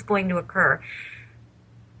deployment is going to occur,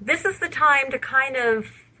 this is the time to kind of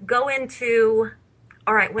go into,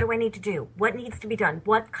 all right, what do I need to do? What needs to be done?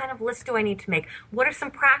 What kind of list do I need to make? What are some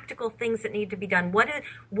practical things that need to be done? What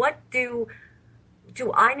do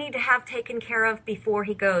I need to have taken care of before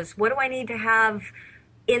he goes? What do I need to have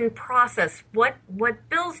in process? What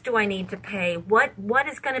bills do I need to pay? What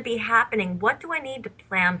is going to be happening? What do I need to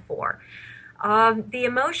plan for? The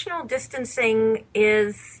emotional distancing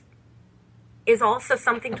is also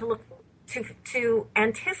something to look to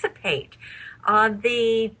anticipate.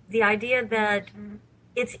 The idea that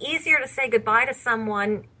it's easier to say goodbye to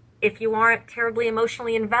someone if you aren't terribly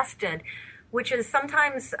emotionally invested, which is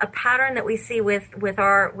sometimes a pattern that we see with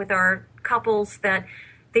our couples, that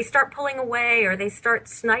they start pulling away or they start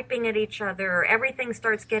sniping at each other, or everything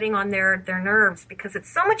starts getting on their nerves because it's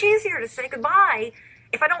so much easier to say goodbye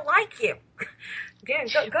if I don't like you. Yeah,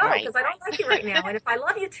 go, because I don't like you right now. And if I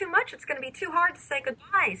love you too much, it's going to be too hard to say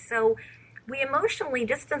goodbye. So we emotionally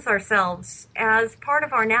distance ourselves as part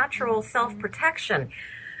of our natural self-protection.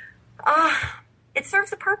 It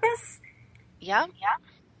serves a purpose. Yeah.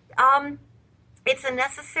 It's a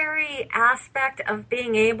necessary aspect of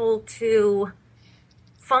being able to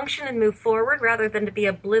function and move forward rather than to be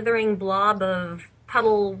a blithering blob of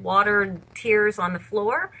puddle water tears on the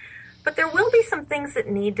floor. But there will be some things that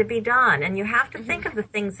need to be done, and you have to think of the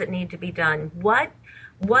things that need to be done. What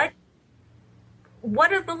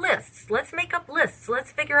are the lists? Let's make up lists.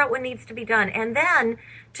 Let's figure out what needs to be done. And then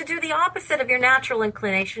to do the opposite of your natural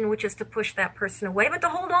inclination, which is to push that person away, but to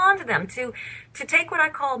hold on to them, to take what I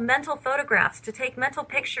call mental photographs, to take mental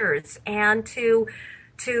pictures, and to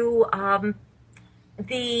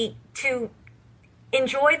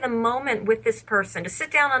enjoy the moment with this person, to sit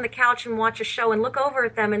down on the couch and watch a show and look over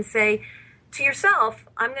at them and say to yourself,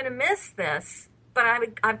 I'm going to miss this, but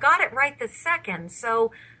I've got it right this second.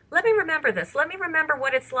 So let me remember this. Let me remember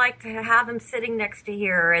what it's like to have him sitting next to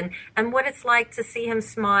here, and what it's like to see him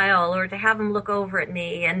smile or to have him look over at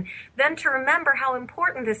me. And then to remember how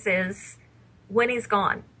important this is when he's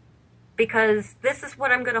gone. Because this is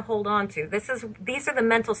what I'm going to hold on to. These are the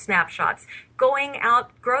mental snapshots. Going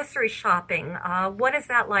out grocery shopping, what is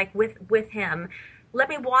that like with him? Let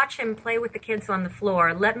me watch him play with the kids on the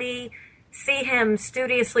floor. Let me see him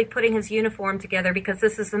studiously putting his uniform together, because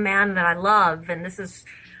this is the man that I love, and this is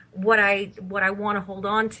what I want to hold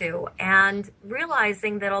on to. And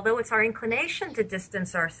realizing that although it's our inclination to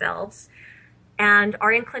distance ourselves and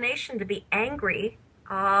our inclination to be angry,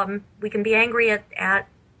 we can be angry at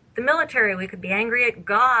the military, we could be angry at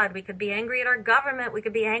God, we could be angry at our government, we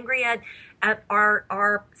could be angry at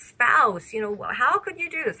our spouse. How could you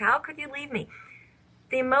do this? How could you leave me?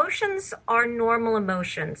 The emotions are normal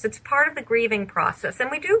emotions. It's part of the grieving process.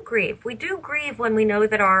 And we do grieve. We do grieve when we know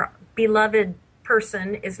that our beloved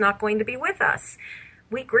person is not going to be with us.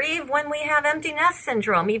 We grieve when we have empty nest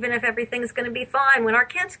syndrome, even if everything's going to be fine, when our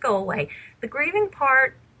kids go away. The grieving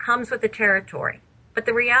part comes with the territory. But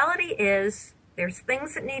the reality is, there's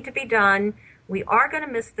things that need to be done. We are going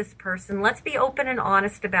to miss this person. Let's be open and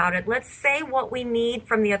honest about it. Let's say what we need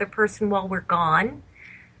from the other person while we're gone.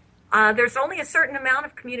 There's only a certain amount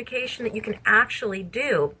of communication that you can actually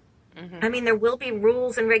do. I mean, there will be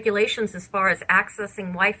rules and regulations as far as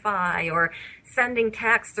accessing Wi-Fi or sending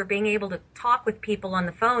texts or being able to talk with people on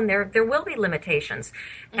the phone. There will be limitations.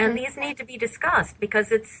 And these need to be discussed,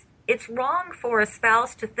 because it's wrong for a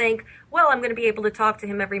spouse to think, well, I'm going to be able to talk to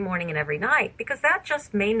him every morning and every night, because that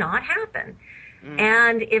just may not happen.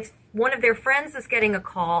 And if one of their friends is getting a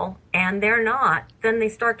call and they're not, then they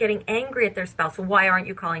start getting angry at their spouse. Well, why aren't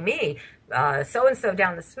you calling me? So-and-so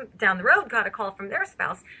down the road got a call from their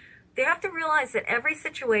spouse. They have to realize that every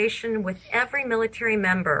situation with every military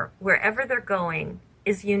member, wherever they're going,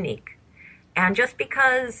 is unique. And just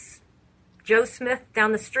because Joe Smith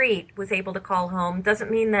down the street was able to call home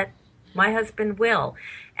doesn't mean that my husband will.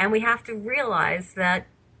 And we have to realize that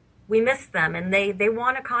we miss them, and they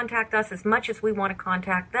want to contact us as much as we want to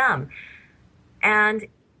contact them. And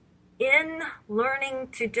in learning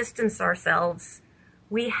to distance ourselves,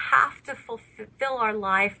 we have to fulfill our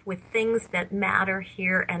life with things that matter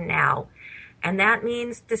here and now. And that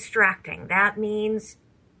means distracting. That means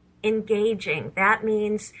engaging. That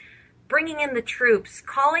means bringing in the troops,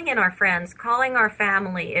 calling in our friends, calling our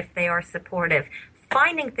family if they are supportive,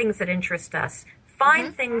 finding things that interest us,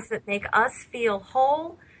 find things that make us feel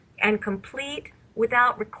whole and complete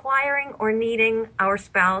without requiring or needing our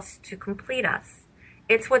spouse to complete us.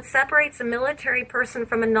 It's what separates a military person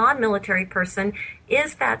from a non-military person,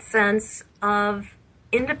 is that sense of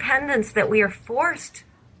independence that we are forced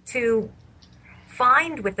to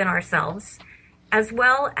find within ourselves, as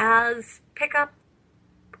well as pick up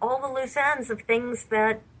all the loose ends of things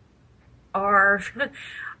that are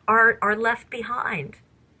left behind.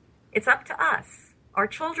 It's up to us. Our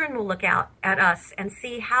children will look out at us and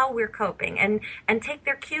see how we're coping and take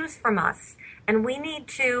their cues from us. And we need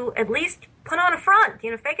to at least put on a front,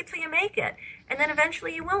 fake it till you make it. And then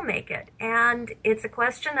eventually you will make it. And it's a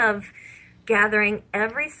question of gathering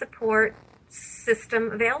every support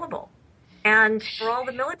system available. And for all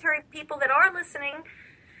the military people that are listening,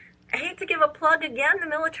 I hate to give a plug again to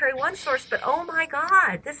Military One Source, but oh my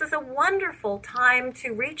God, this is a wonderful time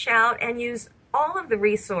to reach out and use all of the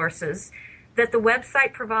resources that the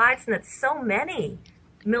website provides and that so many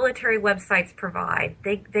military websites provide.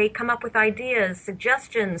 They come up with ideas,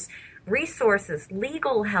 suggestions, resources,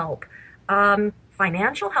 legal help,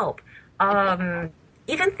 financial help,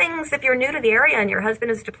 even things if you're new to the area and your husband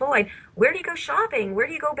is deployed, where do you go shopping? Where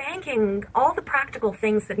do you go banking? All the practical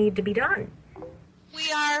things that need to be done.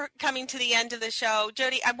 We are coming to the end of the show.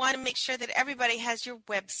 Jody, I want to make sure that everybody has your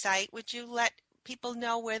website. Would you let people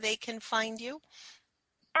know where they can find you?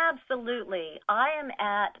 Absolutely. I am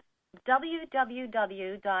at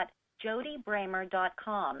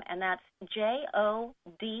www.jodybramer.com, and that's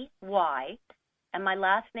Jody, and my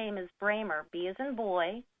last name is Bramer, B as in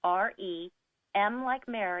boy, R-E-M like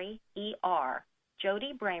Mary, E-R,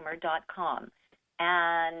 jodybramer.com.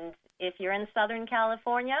 And if you're in Southern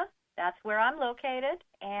California, that's where I'm located,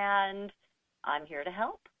 and I'm here to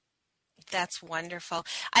help. That's wonderful.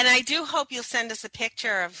 And I do hope you'll send us a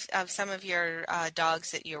picture of some of your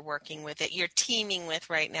dogs that you're working with, that you're teaming with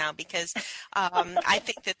right now, because I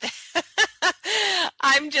think that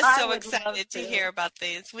I'm just so excited to hear about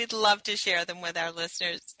these. We'd love to share them with our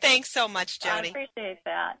listeners. Thanks so much, Jody. I appreciate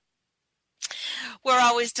that. We're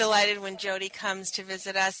always delighted when Jody comes to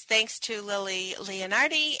visit us. Thanks to Lily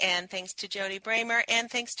Leonardi, and thanks to Jody Bramer, and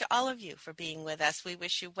thanks to all of you for being with us. We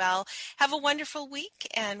wish you well. Have a wonderful week,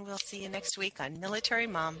 and we'll see you next week on Military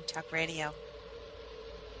Mom Talk Radio.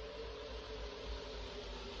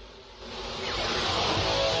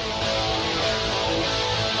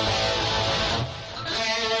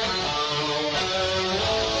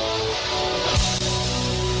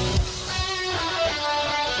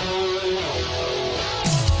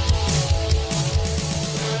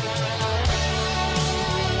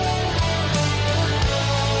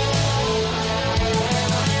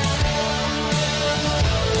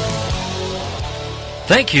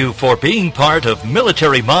 Thank you for being part of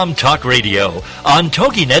Military Mom Talk Radio on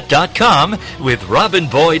TogiNet.com with Robin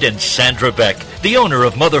Boyd and Sandra Beck, the owner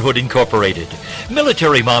of Motherhood Incorporated.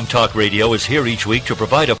 Military Mom Talk Radio is here each week to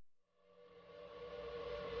provide a